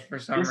Neesmith for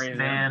some reason. This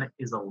man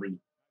is elite.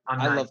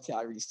 I love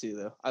Tyrese too,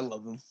 though. I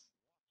love him.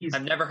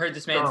 I've never heard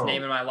this man's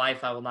name in my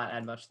life. I will not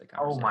add much to the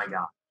conversation. Oh, my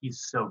God.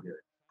 He's so good.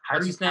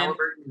 Tyrese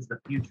Haliburton is the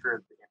future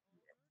of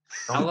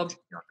the NBA.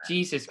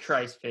 Jesus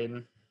Christ,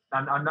 Peyton.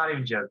 I'm not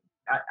even joking.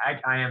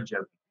 I am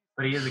joking.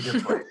 But he is a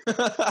good player.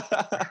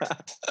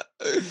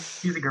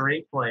 He's a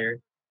great player.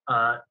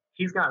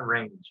 He's got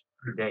range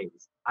for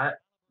days. I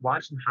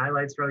watching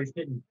highlights, bro. He's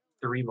hitting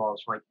 3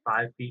 balls from like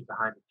 5 feet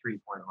behind the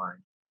 3-point line.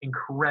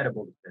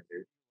 Incredible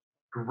defender.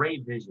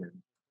 Great vision.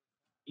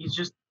 He's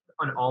just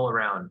an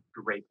all-around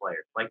great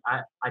player. Like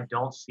I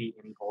don't see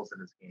any holes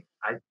in his game.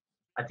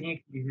 I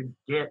think you could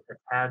get a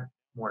tad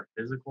more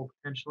physical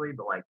potentially,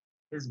 but like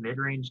his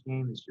mid-range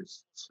game is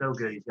just so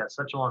good. He's got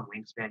such a long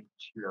wingspan. He can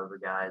shoot over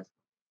guys.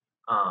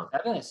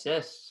 7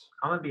 assists.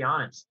 I'm gonna be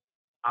honest.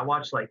 I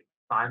watched like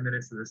 5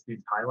 minutes of this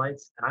dude's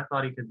highlights, and I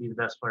thought he could be the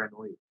best player in the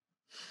league.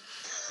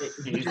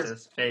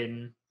 Jesus,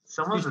 Peyton.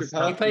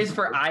 He plays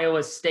for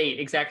Iowa State.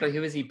 Exactly.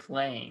 Who is he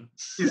playing?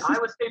 Dude,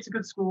 Iowa State's a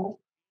good school.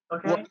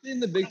 Okay. What in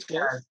the Big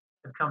 12?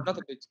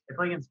 They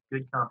play against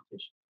good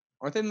competition.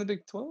 Aren't they in the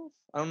Big 12?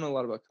 I don't know a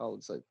lot about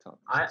college like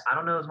conferences. I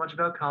don't know as much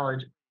about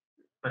college,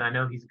 but I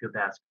know he's a good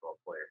basketball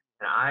player,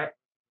 and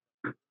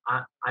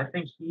I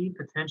think he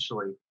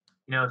potentially,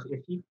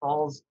 if he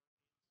falls,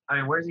 I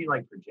mean, where's he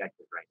like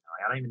projected right now?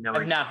 I don't even know.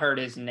 I've not heard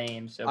his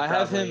name, so I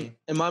probably... have him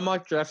in my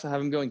mock draft. I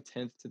have him going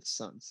 10th to the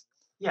Suns.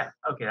 Yeah,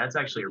 okay, that's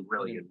actually a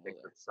really good pick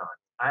for the Suns.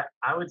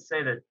 I would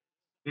say that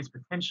he's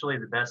potentially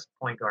the best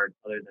point guard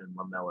other than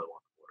LaMelo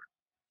on the board.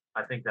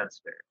 I think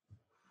that's fair.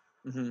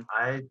 Mm-hmm.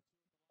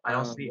 I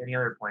don't see any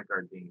other point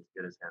guard being as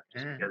good as him,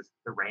 just because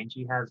the range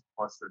he has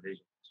plus the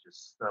vision is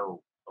just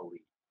so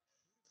elite.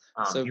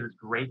 He was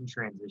great in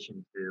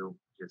transition too.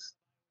 Just,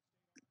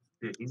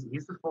 dude,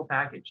 he's the full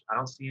package. I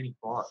don't see any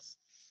flaws.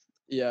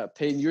 Yeah,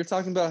 Peyton, you were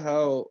talking about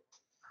how.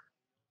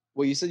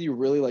 Well, you said you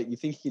really like. You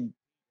think he can.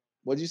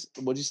 What'd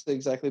you say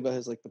exactly about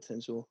his like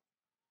potential?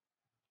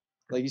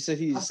 Like you said,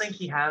 I think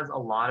he has a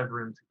lot of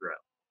room to grow.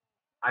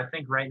 I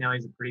think right now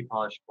he's a pretty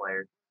polished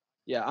player.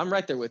 Yeah, I'm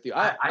right there with you.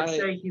 I'd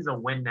say he's a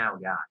win now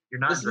guy. You're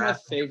not. This is my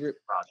favorite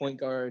point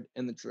guard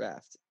in the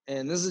draft,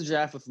 and this is a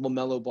draft with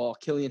LaMelo Ball,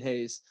 Killian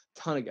Hayes,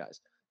 ton of guys.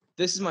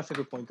 This is my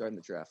favorite point guard in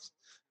the draft.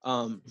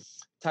 Tyrese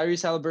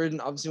Haliburton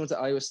obviously went to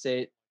Iowa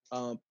State.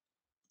 Out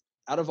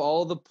of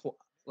all the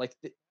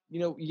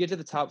you get to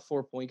the top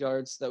 4 point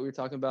guards that we were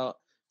talking about.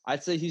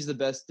 I'd say he's the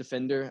best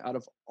defender out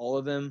of all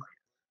of them.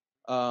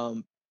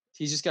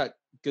 He's just got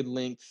good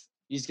length.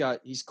 He's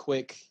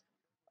quick.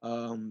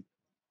 I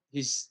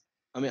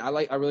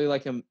really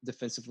like him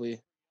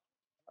defensively,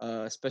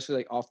 especially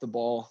like off the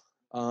ball.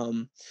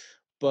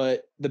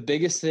 But the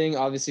biggest thing,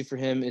 obviously, for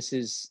him is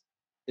his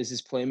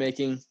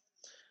playmaking.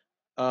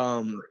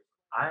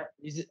 I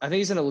think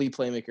he's an elite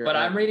playmaker. But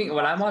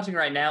what I'm watching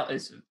right now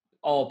is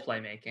all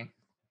playmaking.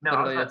 No,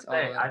 I was about to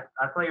say,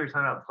 I thought you were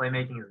talking about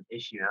playmaking as an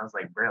issue, and I was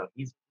like, bro,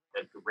 he's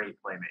a great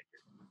playmaker.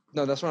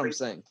 No, that's what I'm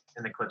saying.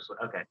 In the clips,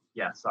 okay,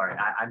 yeah, sorry,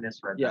 I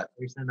misread that.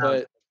 You're saying that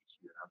was an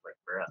issue, and I was like,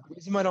 bro. The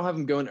reason why I don't have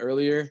him going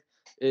earlier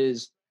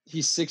is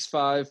he's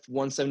 6'5",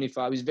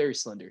 175. He's very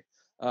slender.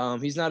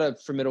 He's not a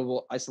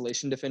formidable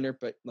isolation defender,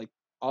 but like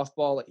off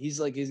ball, he's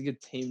a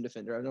good team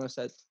defender. I know I've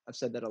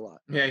said that a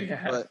lot.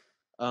 Yeah. But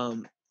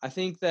I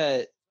think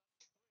that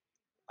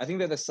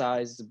the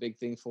size is a big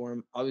thing for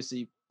him.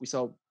 Obviously, we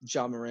saw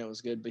Ja Morant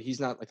was good, but he's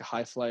not like a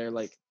high flyer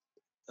like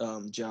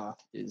Ja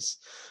is.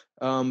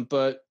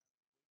 But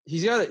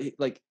he's got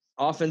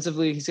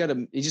offensively, he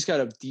just got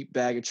a deep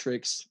bag of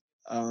tricks.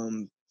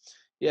 I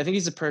think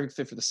he's a perfect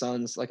fit for the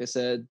Suns. Like I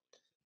said,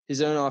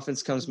 his own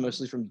offense comes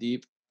mostly from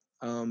deep.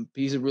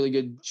 He's a really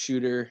good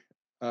shooter.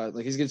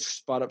 He's a good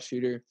spot up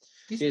shooter.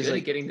 He's good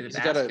at getting to the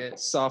basket.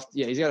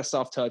 He's got a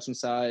soft touch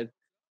inside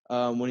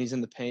when he's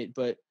in the paint.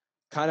 But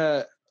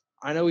I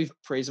know we've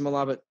praised him a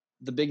lot, but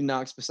the big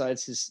knocks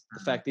besides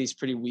the fact that he's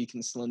pretty weak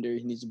and slender,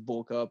 he needs to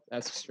bulk up,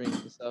 add some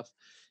strength and stuff,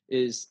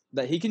 is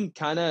that he can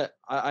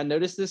I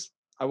noticed this.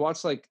 I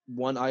watched like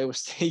one Iowa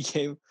State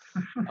game,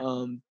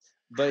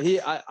 but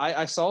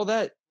I saw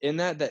that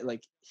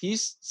like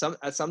he's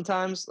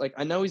sometimes like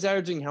I know he's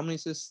averaging how many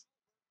assists?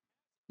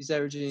 He's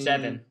averaging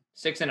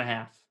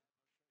 6.5.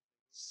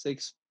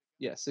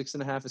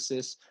 6.5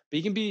 assists. But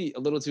he can be a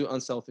little too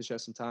unselfish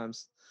at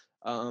sometimes.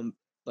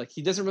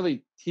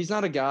 He's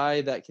not a guy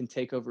that can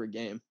take over a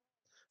game.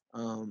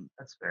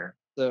 That's fair.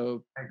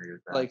 So I agree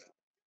with that. Like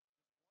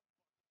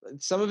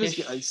some of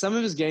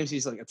his games,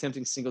 he's like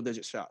attempting single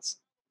digit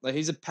shots. Like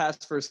he's a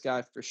pass first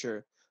guy for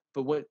sure.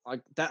 But what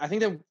like that, I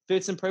think that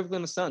fits in perfectly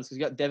in the Suns because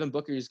you got Devin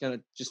Booker who's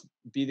gonna just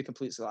be the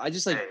complete score. I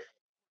just like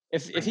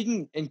if he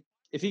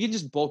can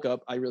just bulk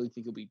up, I really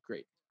think he'll be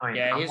great.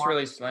 He's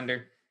really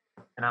slender.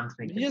 And I'm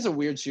thinking he has a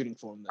weird shooting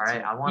form. All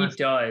right, he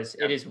does.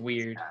 It is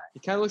weird.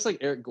 He kind of looks like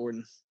Eric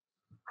Gordon.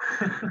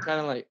 Kind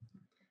of like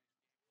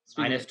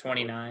minus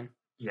 29.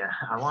 Yeah,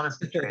 I want us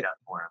to trade up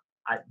for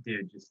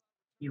him.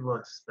 He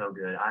looks so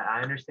good.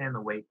 I understand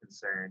the weight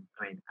concern.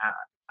 I mean,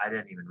 I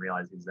didn't even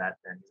realize he's that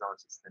thin. He's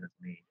almost as thin as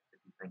me, if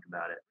you think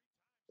about it.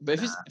 But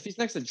if he's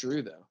next to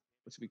Drew, though,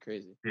 which would be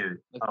crazy. Dude,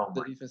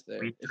 the defense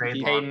there.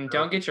 Hayden,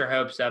 don't get your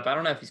hopes up. I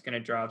don't know if he's going to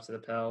drop to the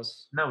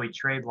Pels. No, we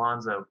trade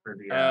Lonzo for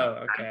the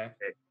okay.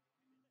 Pick.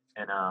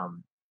 And,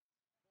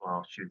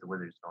 the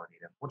Wizards don't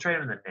need him. We'll trade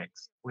him in the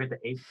Knicks. We'll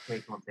get the 8th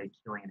pick and we'll take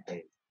Killian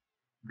Hayes.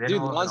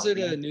 Dude, Lonzo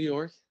to New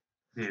York.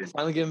 Dude.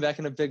 Finally get him back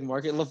in a big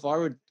market.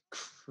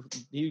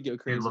 He would go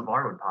crazy. Dude,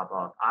 LeVar would pop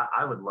off.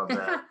 I would love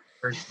that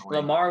personally.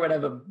 Lamar would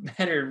have a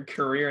better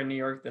career in New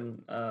York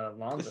than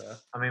Lonzo.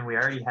 I mean, we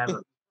already have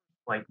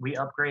we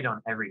upgrade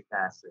on every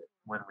facet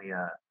when we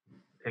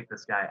pick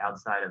this guy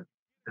outside of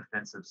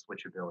defensive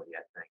switchability.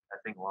 I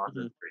think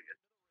Lonzo's pretty good.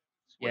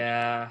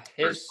 Yeah,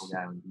 his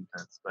guy on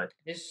defense, but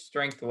his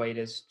strength weight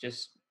is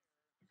just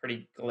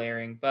pretty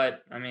glaring.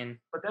 But I mean,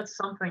 that's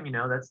something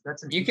that's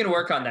you can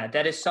work on that.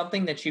 That is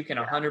something that you can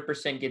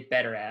 100% get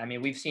better at. I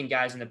mean, we've seen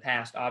guys in the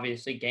past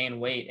obviously gain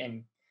weight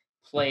and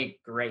play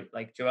great,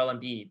 like Joel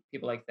Embiid,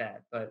 people like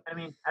that. But I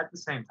mean, at the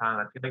same time,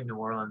 I feel like New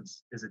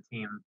Orleans is a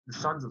team, the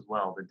Suns as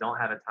well, that don't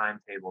have a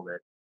timetable that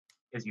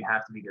is you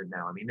have to be good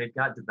now. I mean, they've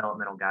got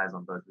developmental guys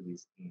on both of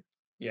these teams.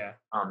 Yeah.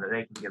 That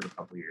they can give a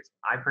couple years.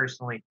 I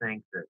personally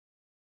think that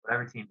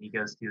whatever team he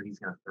goes to, he's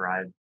going to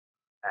thrive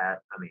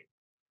at. I mean,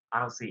 I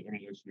don't see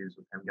any issues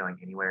with him going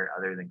anywhere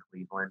other than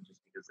Cleveland,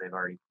 just because they've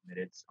already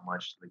committed so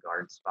much to the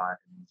guard spot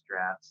in these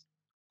drafts.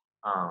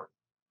 Um,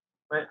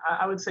 but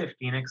I would say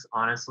Phoenix,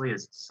 honestly,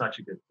 is such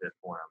a good fit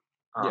for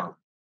him. Yeah,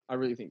 I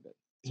really think that.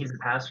 He's a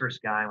pass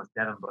first guy. With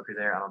Devin Booker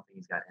there, I don't think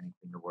he's got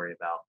anything to worry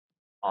about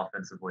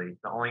offensively.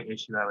 The only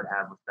issue I would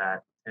have with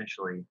that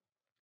potentially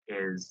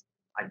is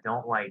I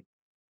don't like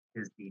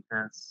his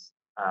defense,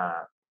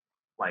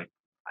 like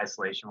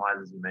isolation wise,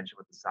 as you mentioned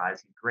with the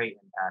size. He's great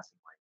in passing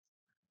lanes.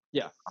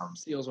 Yeah,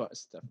 steals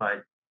wise,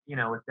 definitely.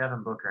 But with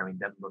Devin Booker, I mean,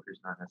 Devin Booker's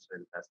not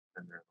necessarily the best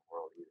defender in the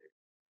world either.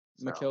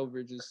 So, Mikal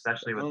Bridges,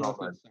 especially with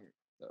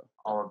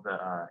all of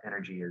the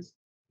energy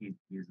he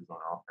uses on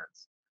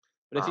offense.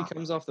 But if he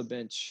comes off the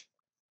bench,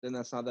 then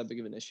that's not that big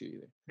of an issue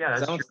either. Yeah,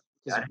 that's true.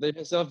 Because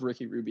they still have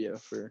Ricky Rubio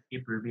for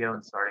keep Rubio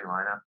in starting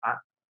lineup.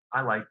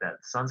 I like that.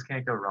 The Suns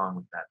can't go wrong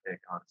with that pick,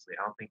 honestly.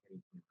 I don't think any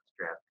team in this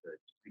draft could,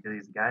 just because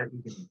he's a guy that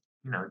you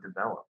can,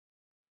 develop.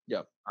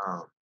 Yep.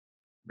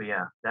 But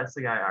yeah, that's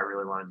the guy I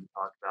really wanted to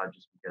talk about,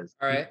 just because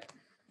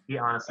he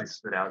honestly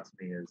stood out to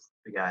me as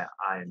the guy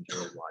I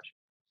enjoyed watching.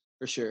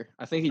 For sure.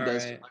 I think he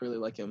does. I really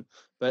like him.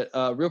 But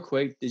real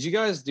quick, did you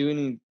guys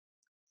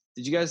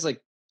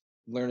like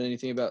learn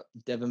anything about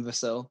Devin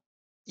Vassell?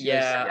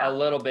 Yeah, a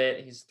little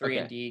bit. He's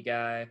 3-and-D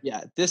guy.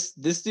 Yeah, this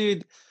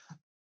dude,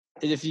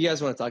 if you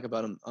guys want to talk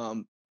about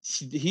him,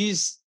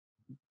 he's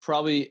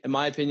probably, in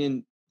my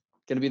opinion,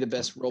 going to be the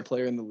best role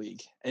player in the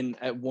league, and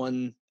at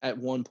one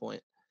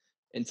point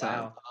in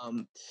time.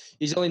 Wow.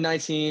 He's only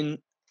 19.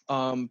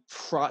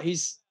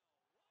 He's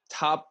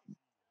top.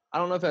 I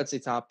don't know if I'd say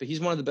top, but he's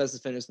one of the best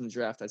defenders in the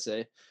draft, I'd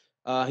say.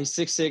 He's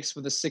 6'6"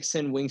 with a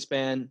 6'10"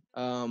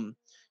 wingspan.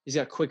 He's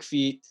got quick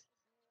feet.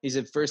 He's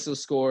a versatile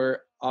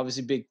scorer,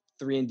 obviously big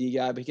 3-and-D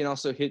guy, but he can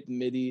also hit the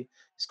midi,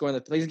 scoring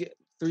he's a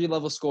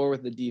 3-level score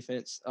with the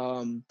defense.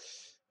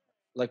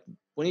 Like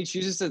when he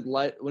chooses to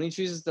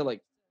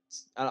like,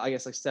 I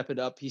guess like step it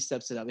up, he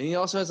steps it up, and he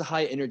also has a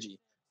high energy.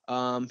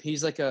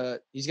 He's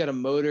got a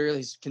motor.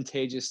 He's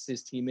contagious to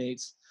his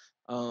teammates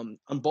on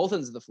both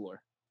ends of the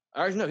floor.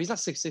 No, he's not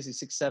 6'6",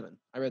 he's 6'7".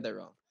 I read that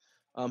wrong.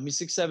 He's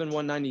 6'7",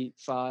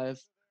 195.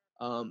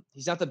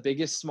 He's not the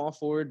biggest small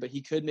forward, but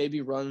he could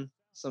maybe run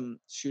some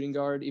shooting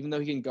guard, even though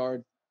he can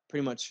guard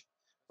pretty much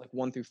like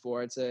 1 through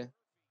 4, I'd say.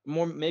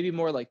 Maybe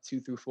more like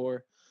 2 through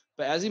 4.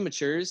 But as he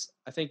matures,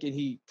 I think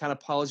he kind of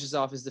polishes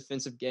off his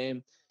defensive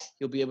game,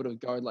 he'll be able to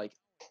guard like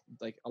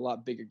a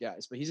lot bigger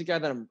guys. But he's a guy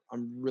that I'm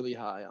really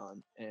high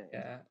on. And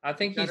yeah, I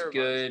think he's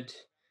good,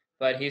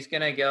 but he's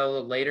gonna go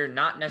later.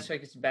 Not necessarily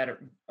because he's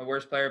a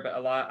worse player,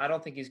 but I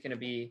don't think he's gonna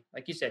be,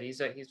 like you said, he's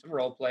a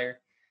role player.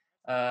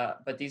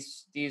 But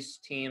these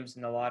teams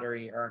in the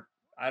lottery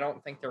I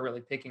don't think they're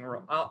really picking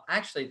role. Oh,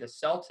 actually, the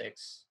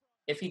Celtics.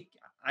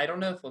 I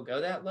don't know if he'll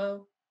go that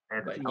low,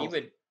 but he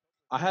would.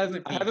 I have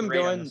him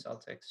going. The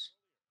Celtics.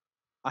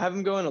 I have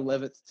him going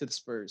 11th to the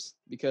Spurs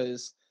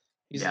because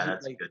he's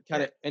that's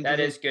good. That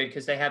is good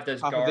because they have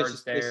those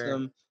guards there.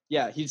 System.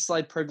 Yeah, he'd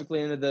slide perfectly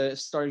into the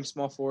starting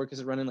small forward because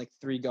they're running like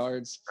 3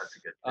 guards. That's a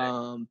good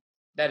pick.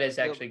 That is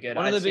actually good.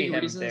 One of the big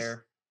reasons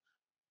there.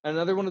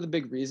 Another one of the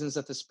big reasons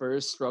that the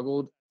Spurs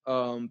struggled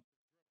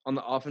on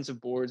the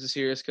offensive boards this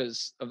year is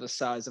because of the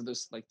size of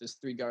those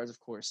 3 guards, of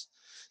course.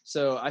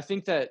 So I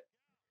think that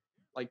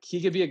like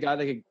he could be a guy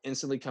that could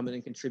instantly come in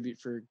and contribute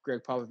for Greg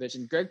Popovich,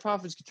 and Greg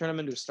Popovich could turn him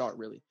into a star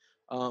really.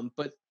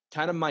 But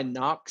kind of my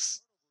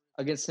knocks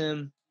against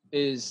him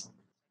is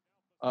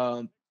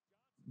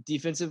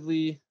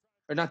offensively,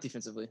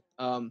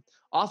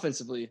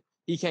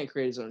 he can't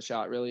create his own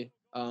shot really.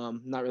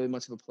 Not really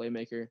much of a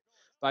playmaker.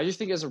 But I just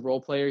think as a role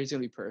player, he's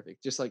gonna be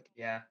perfect. Just like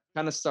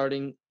kind of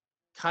starting,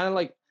 kind of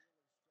like.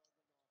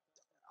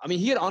 I mean,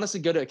 he could honestly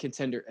go to a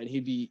contender and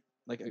he'd be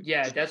like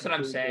that's what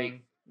I'm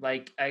saying.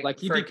 Like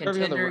he'd be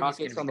perfect on the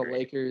Rockets, on the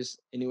Lakers,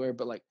 anywhere.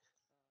 But like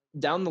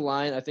down the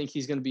line, I think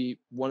he's gonna be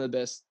one of the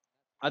best.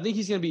 I think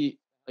he's gonna be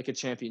like a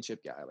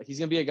championship guy. Like he's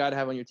gonna be a guy to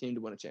have on your team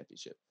to win a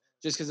championship,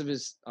 just because of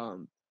his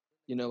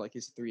like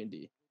his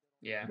 3-and-D.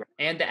 Yeah,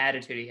 and the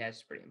attitude he has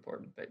is pretty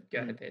important. But go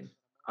ahead, Payne.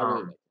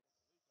 I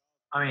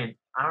mean,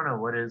 I don't know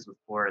what it is with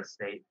Florida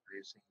State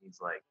producing these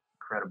like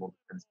incredible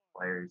defensive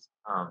players.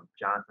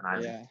 Jonathan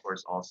Isaac, of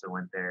course, also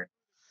went there.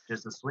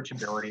 Just the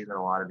switchability that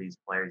a lot of these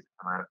players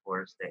that come out of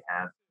Florida State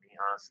have, to me,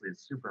 honestly,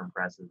 is super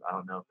impressive. I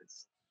don't know if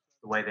it's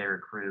the way they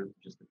recruit,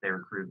 just that they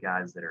recruit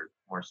guys that are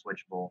more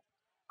switchable.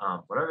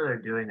 Whatever they're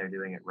doing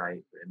it right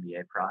for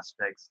NBA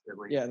prospects, at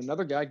least. Yeah,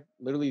 another guy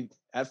literally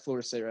at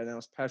Florida State right now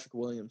is Patrick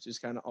Williams, who's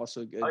kind of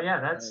also good. Oh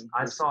yeah,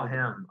 I saw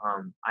him.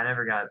 I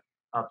never got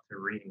up to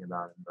reading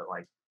about him, but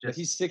like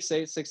he's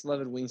 6'8",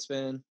 6'11"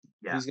 wingspan.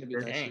 Yeah, he's gonna be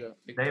nice.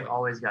 They've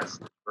always got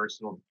some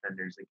versatile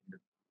defenders that can.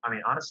 I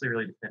mean, honestly,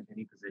 really defend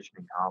any position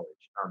in college.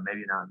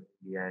 Maybe not in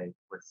the NBA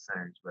with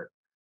centers, but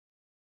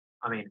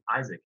I mean,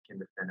 Isaac can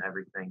defend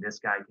everything. This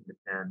guy can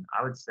defend.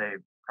 I would say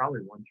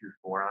probably 1 through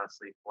 4.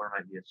 Honestly, 4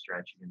 might be a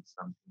stretch against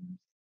some teams.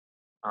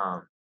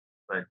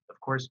 But of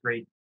course,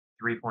 great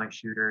 3-point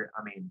shooter.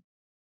 I mean,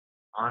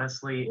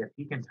 honestly, if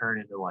he can turn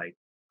into like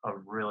a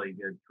really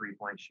good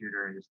 3-point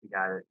shooter and just a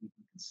guy that you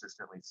can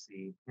consistently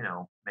see,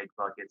 make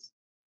buckets.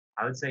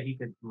 I would say he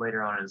could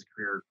later on in his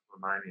career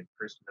remind me of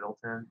Chris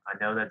Middleton. I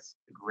know that's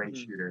a great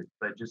Mhm. shooter,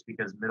 but just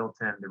because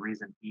Middleton, the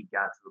reason he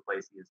got to the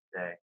place he is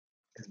today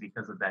is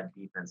because of that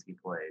defense he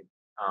played.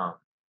 Um,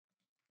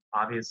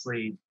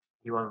 Obviously,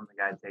 he wasn't the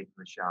guy taking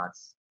the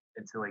shots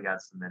until he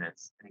got some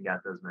minutes, and he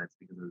got those minutes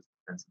because of his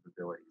defensive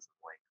abilities and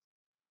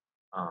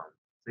length.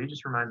 So he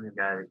just reminds me of a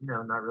guy that,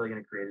 not really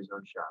going to create his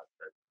own shot,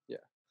 but Yeah.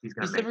 he's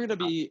going He's to make never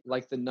gonna be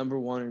like the number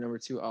one or number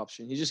two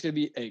option. He's just gonna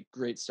be a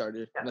great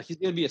starter. Yeah, Like he's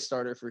gonna be a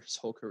starter for his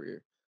whole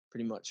career,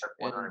 pretty much. I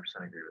And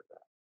 100% agree with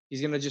that.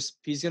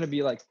 he's gonna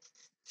be like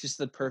just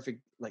the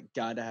perfect like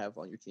guy to have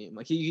on your team.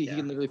 Like he Yeah.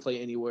 can literally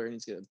play anywhere and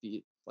he's gonna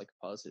be like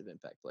a positive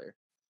impact player.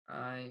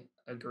 I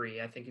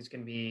agree. I think he's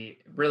going to be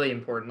really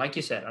important, like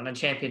you said, on a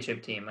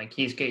championship team. Like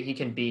he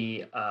can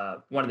be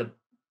one of the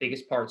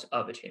biggest parts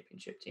of a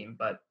championship team.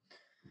 But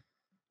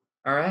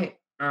all right,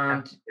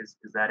 Yeah. Is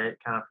that it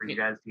kind of for you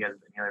guys? Do you guys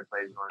have any other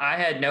players you want I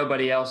had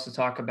nobody else to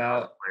talk other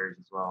about. players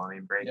as well? I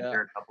mean, Brayden, Yeah.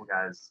 there are a couple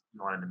guys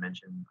you wanted to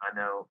mention. I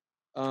know.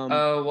 Oh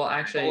well, Cole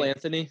actually,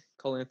 Anthony.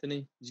 Cole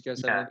Anthony. Did you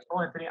guys have Yeah, any?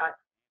 Cole Anthony. I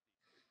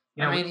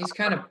We mean, he's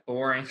kind of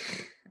boring.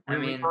 I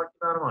we mean, talked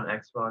about him on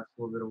Xbox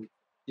a little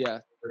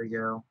Yeah. bit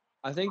ago.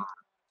 I think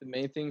the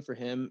main thing for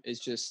him is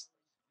just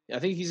I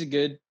think he's a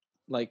good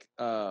like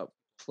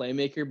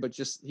playmaker, but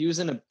just he was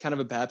in a kind of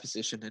a bad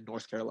position in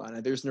North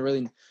Carolina. There's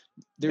like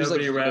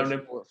nobody zero around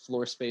him.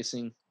 floor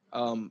spacing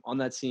on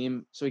that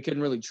team, so he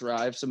couldn't really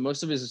drive. So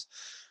most of his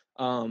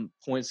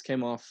points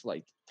came off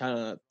like kind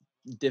of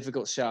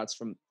difficult shots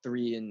from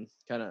three and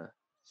kind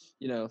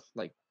of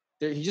like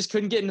he just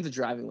couldn't get into the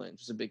driving lane,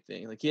 which was a big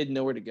thing. Like he had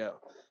nowhere to go.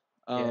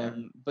 Yeah.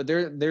 But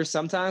there's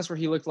sometimes where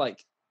he looked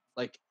like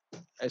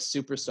a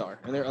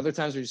superstar, and there are other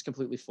times where he's just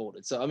completely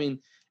folded. So I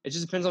mean, it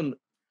just depends on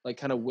like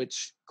kind of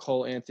which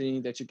Cole Anthony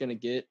that you're gonna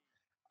get.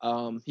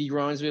 He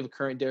reminds me of a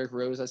current Derrick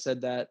Rose. I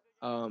said that.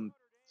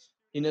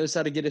 He knows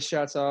how to get his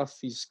shots off.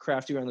 He's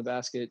crafty around the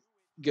basket.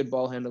 Good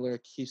ball handler.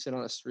 Keeps it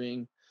on a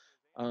string.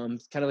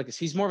 Kind of like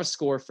he's more of a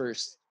score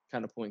first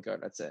kind of point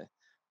guard, I'd say.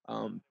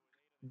 Um,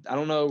 I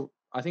don't know.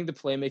 I think the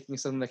playmaking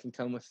is something that can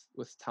come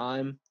with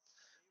time,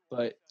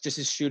 but just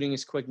his shooting,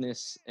 his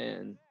quickness,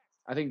 and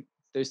I think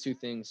those two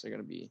things are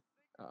going to be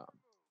um,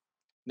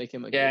 make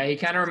him a Yeah, good. he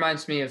kind of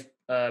reminds me of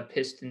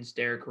Pistons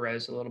Derrick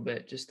Rose a little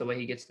bit, just the way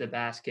he gets to the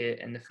basket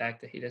and the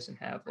fact that he doesn't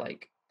have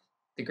like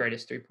the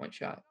greatest 3-point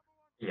shot.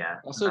 Yeah.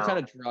 Also, No. kind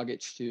of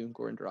Dragic too,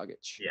 Goran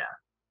Dragic. Yeah.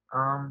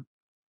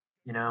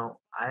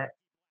 I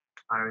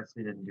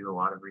obviously didn't do a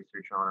lot of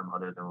research on him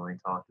other than when we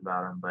talked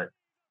about him, but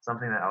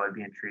something that I would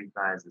be intrigued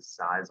by is his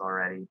size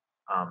already.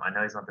 I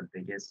know he's not the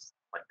biggest,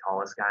 like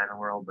tallest guy in the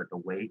world, but the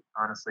weight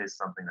honestly is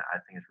something that I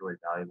think is really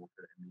valuable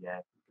for the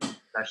NBA,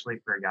 especially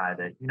for a guy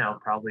that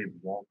probably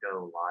won't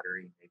go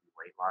lottery, maybe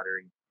late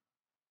lottery.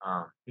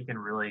 He can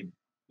really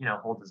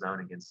hold his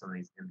own against some of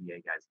these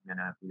NBA guys. He's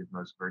gonna have to be the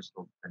most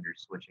versatile defender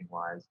switching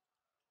wise.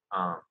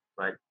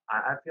 But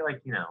I feel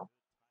like,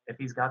 if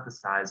he's got the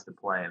size to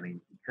play, I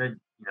mean, he could,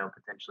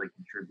 potentially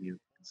contribute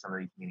in some of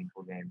these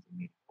meaningful games and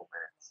meaningful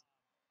minutes.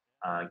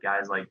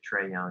 Guys like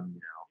Trey Young,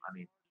 I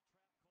mean,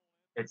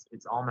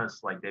 it's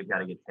almost like they've got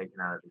to get taken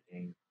out of the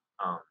game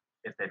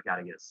if they've got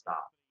to get a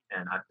stop.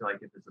 And I feel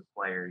like if it's a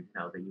player,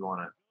 that you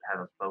want to have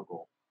a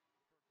focal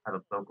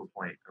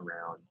point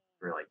around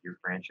for like your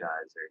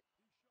franchise, or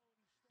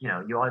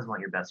you always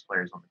want your best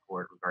players on the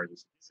court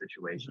regardless of the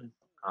situation.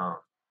 Mm-hmm.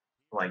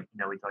 Like,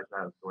 we talked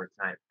about with Dort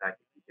tonight, the fact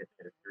that he could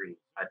hit a three.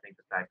 I think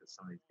the fact that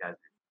some of these guys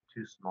are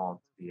too small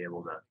to be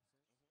able to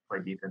play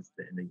defense at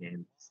the end of the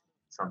game is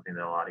something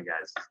that a lot of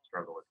guys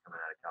struggle with coming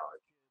out of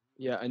college.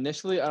 Yeah,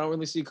 initially, I don't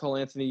really see Cole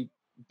Anthony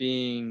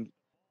being.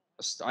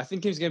 I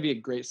think he's going to be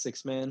a great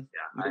six man.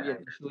 Yeah, Maybe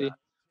initially.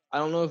 I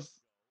don't know if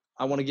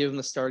I want to give him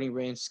the starting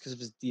range because of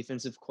his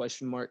defensive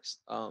question marks.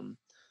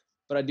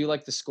 But I do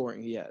like the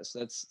scoring he has.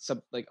 That's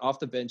like off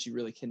the bench, you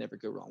really can never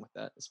go wrong with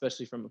that,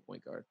 especially from a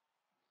point guard.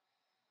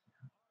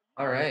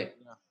 All right.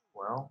 Yeah.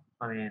 Well,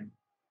 I mean,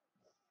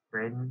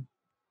 Braden,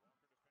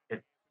 if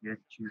you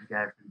choose a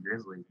guy for the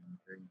Grizzlies,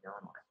 who are you going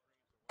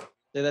with?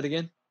 Say that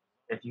again.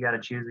 If you got to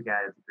choose a guy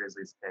that the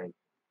Grizzlies take,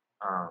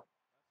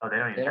 they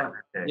don't even have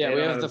their pick. Yeah, we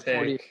don't have have the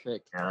a 40th pick.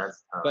 pick. Yeah,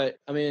 that's tough. But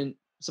I mean,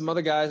 some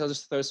other guys. I'll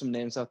just throw some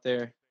names out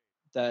there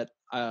that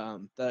I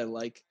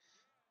like.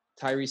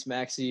 Tyrese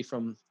Maxey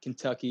from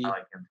Kentucky. I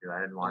like him too. I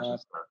didn't watch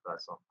his stuff, but I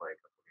saw him play a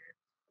couple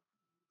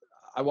games.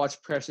 I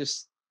watch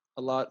Precious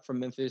a lot from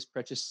Memphis.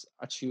 Precious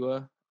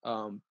Achua.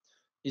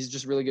 He's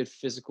just really good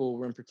physical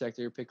rim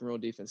protector, pick and roll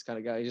defense kind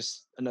of guy. He's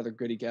just another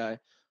gritty guy.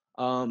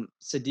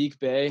 Sadiq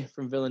Bey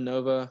from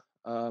Villanova.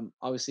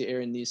 Obviously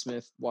Aaron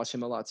Neesmith. Watch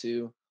him a lot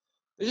too.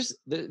 There's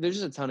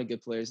just a ton of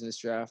good players in this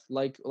draft.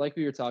 Like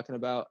we were talking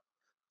about,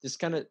 this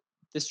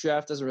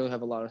draft doesn't really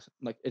have a lot of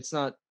like it's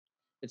not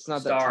that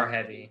Star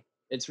heavy.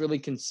 It's really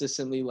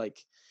consistently like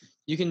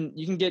you can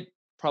get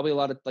probably a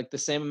lot of like the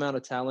same amount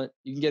of talent.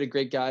 You can get a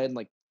great guy and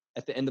like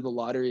at the end of the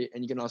lottery,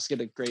 and you can also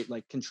get a great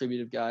like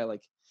contributive guy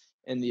like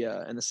in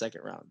the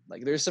second round.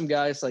 Like there's some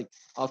guys like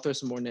I'll throw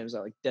some more names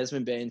out like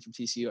Desmond Bain from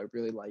TCU I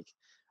really like,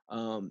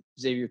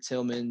 Xavier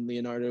Tillman,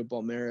 Leonardo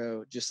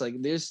Balmero, just like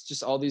there's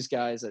just all these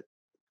guys that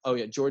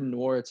Jordan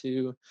Nwora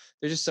too.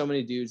 There's just so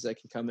many dudes that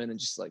can come in and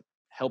just like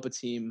help a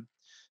team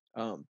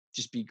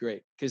just be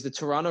great. Because the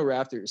Toronto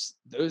Raptors,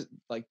 those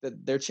like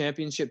their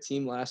championship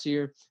team last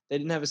year, they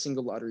didn't have a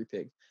single lottery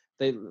pick.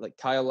 They like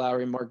Kyle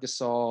Lowry, Marc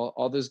Gasol,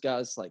 all those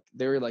guys, like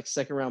they were like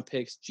second round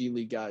picks, G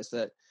League guys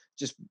that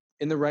just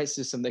in the right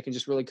system, they can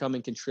just really come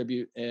and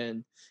contribute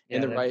and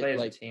in the right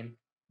like team.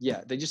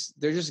 Yeah, they're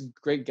just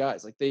great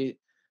guys. Like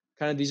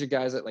these are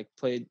guys that like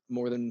played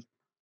more than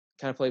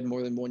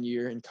 1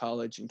 year in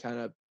college and kind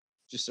of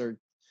just are,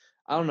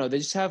 I don't know, they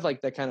just have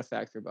like that kind of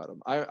factor about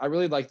them. I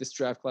really like this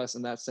draft class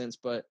in that sense,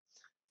 but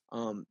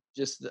I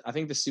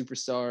think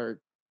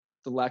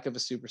the lack of a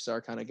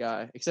superstar kind of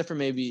guy, except for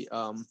maybe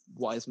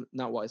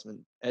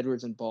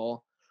Edwards and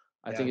Ball.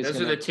 I think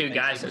those are the two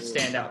guys that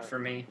stand out for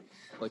me,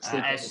 like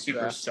as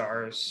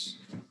superstars,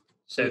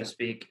 so to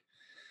speak.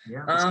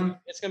 Yeah,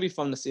 it's gonna be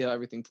fun to see how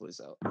everything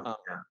plays out.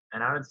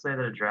 And I would say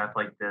that a draft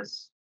like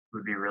this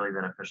would be really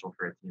beneficial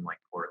for a team like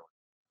Portland.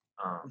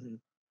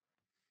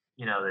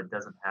 That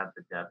doesn't have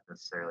the depth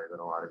necessarily that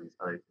a lot of these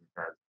other teams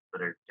have,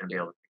 but are going to be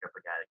able to pick up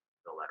a guy that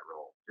can fill that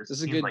role. Just this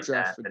is a teams good like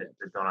draft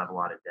that don't have a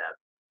lot of depth.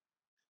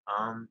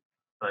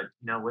 But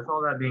with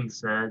all that being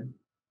said,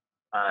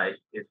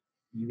 if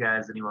you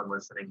guys, anyone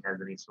listening,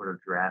 has any sort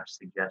of draft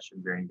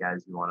suggestions or any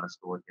guys you want us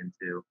to look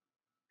into,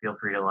 feel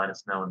free to let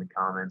us know in the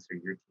comments or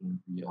your team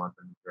who you want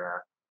them to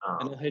draft.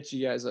 And I'll hit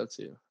you guys up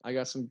too. I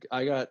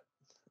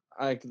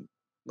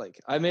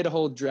made a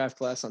whole draft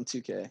class on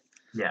 2K.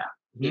 Yeah.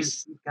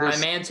 My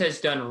man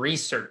has done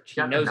research.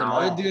 He knows them all.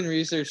 I've been doing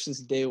research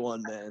since day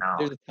one, man.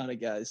 There's a ton of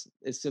guys.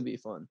 It's gonna be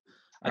fun.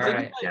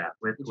 Would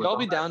y'all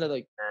be down to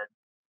like?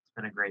 It's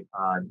been a great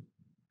pod.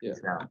 Yeah.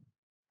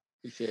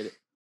 Appreciate it.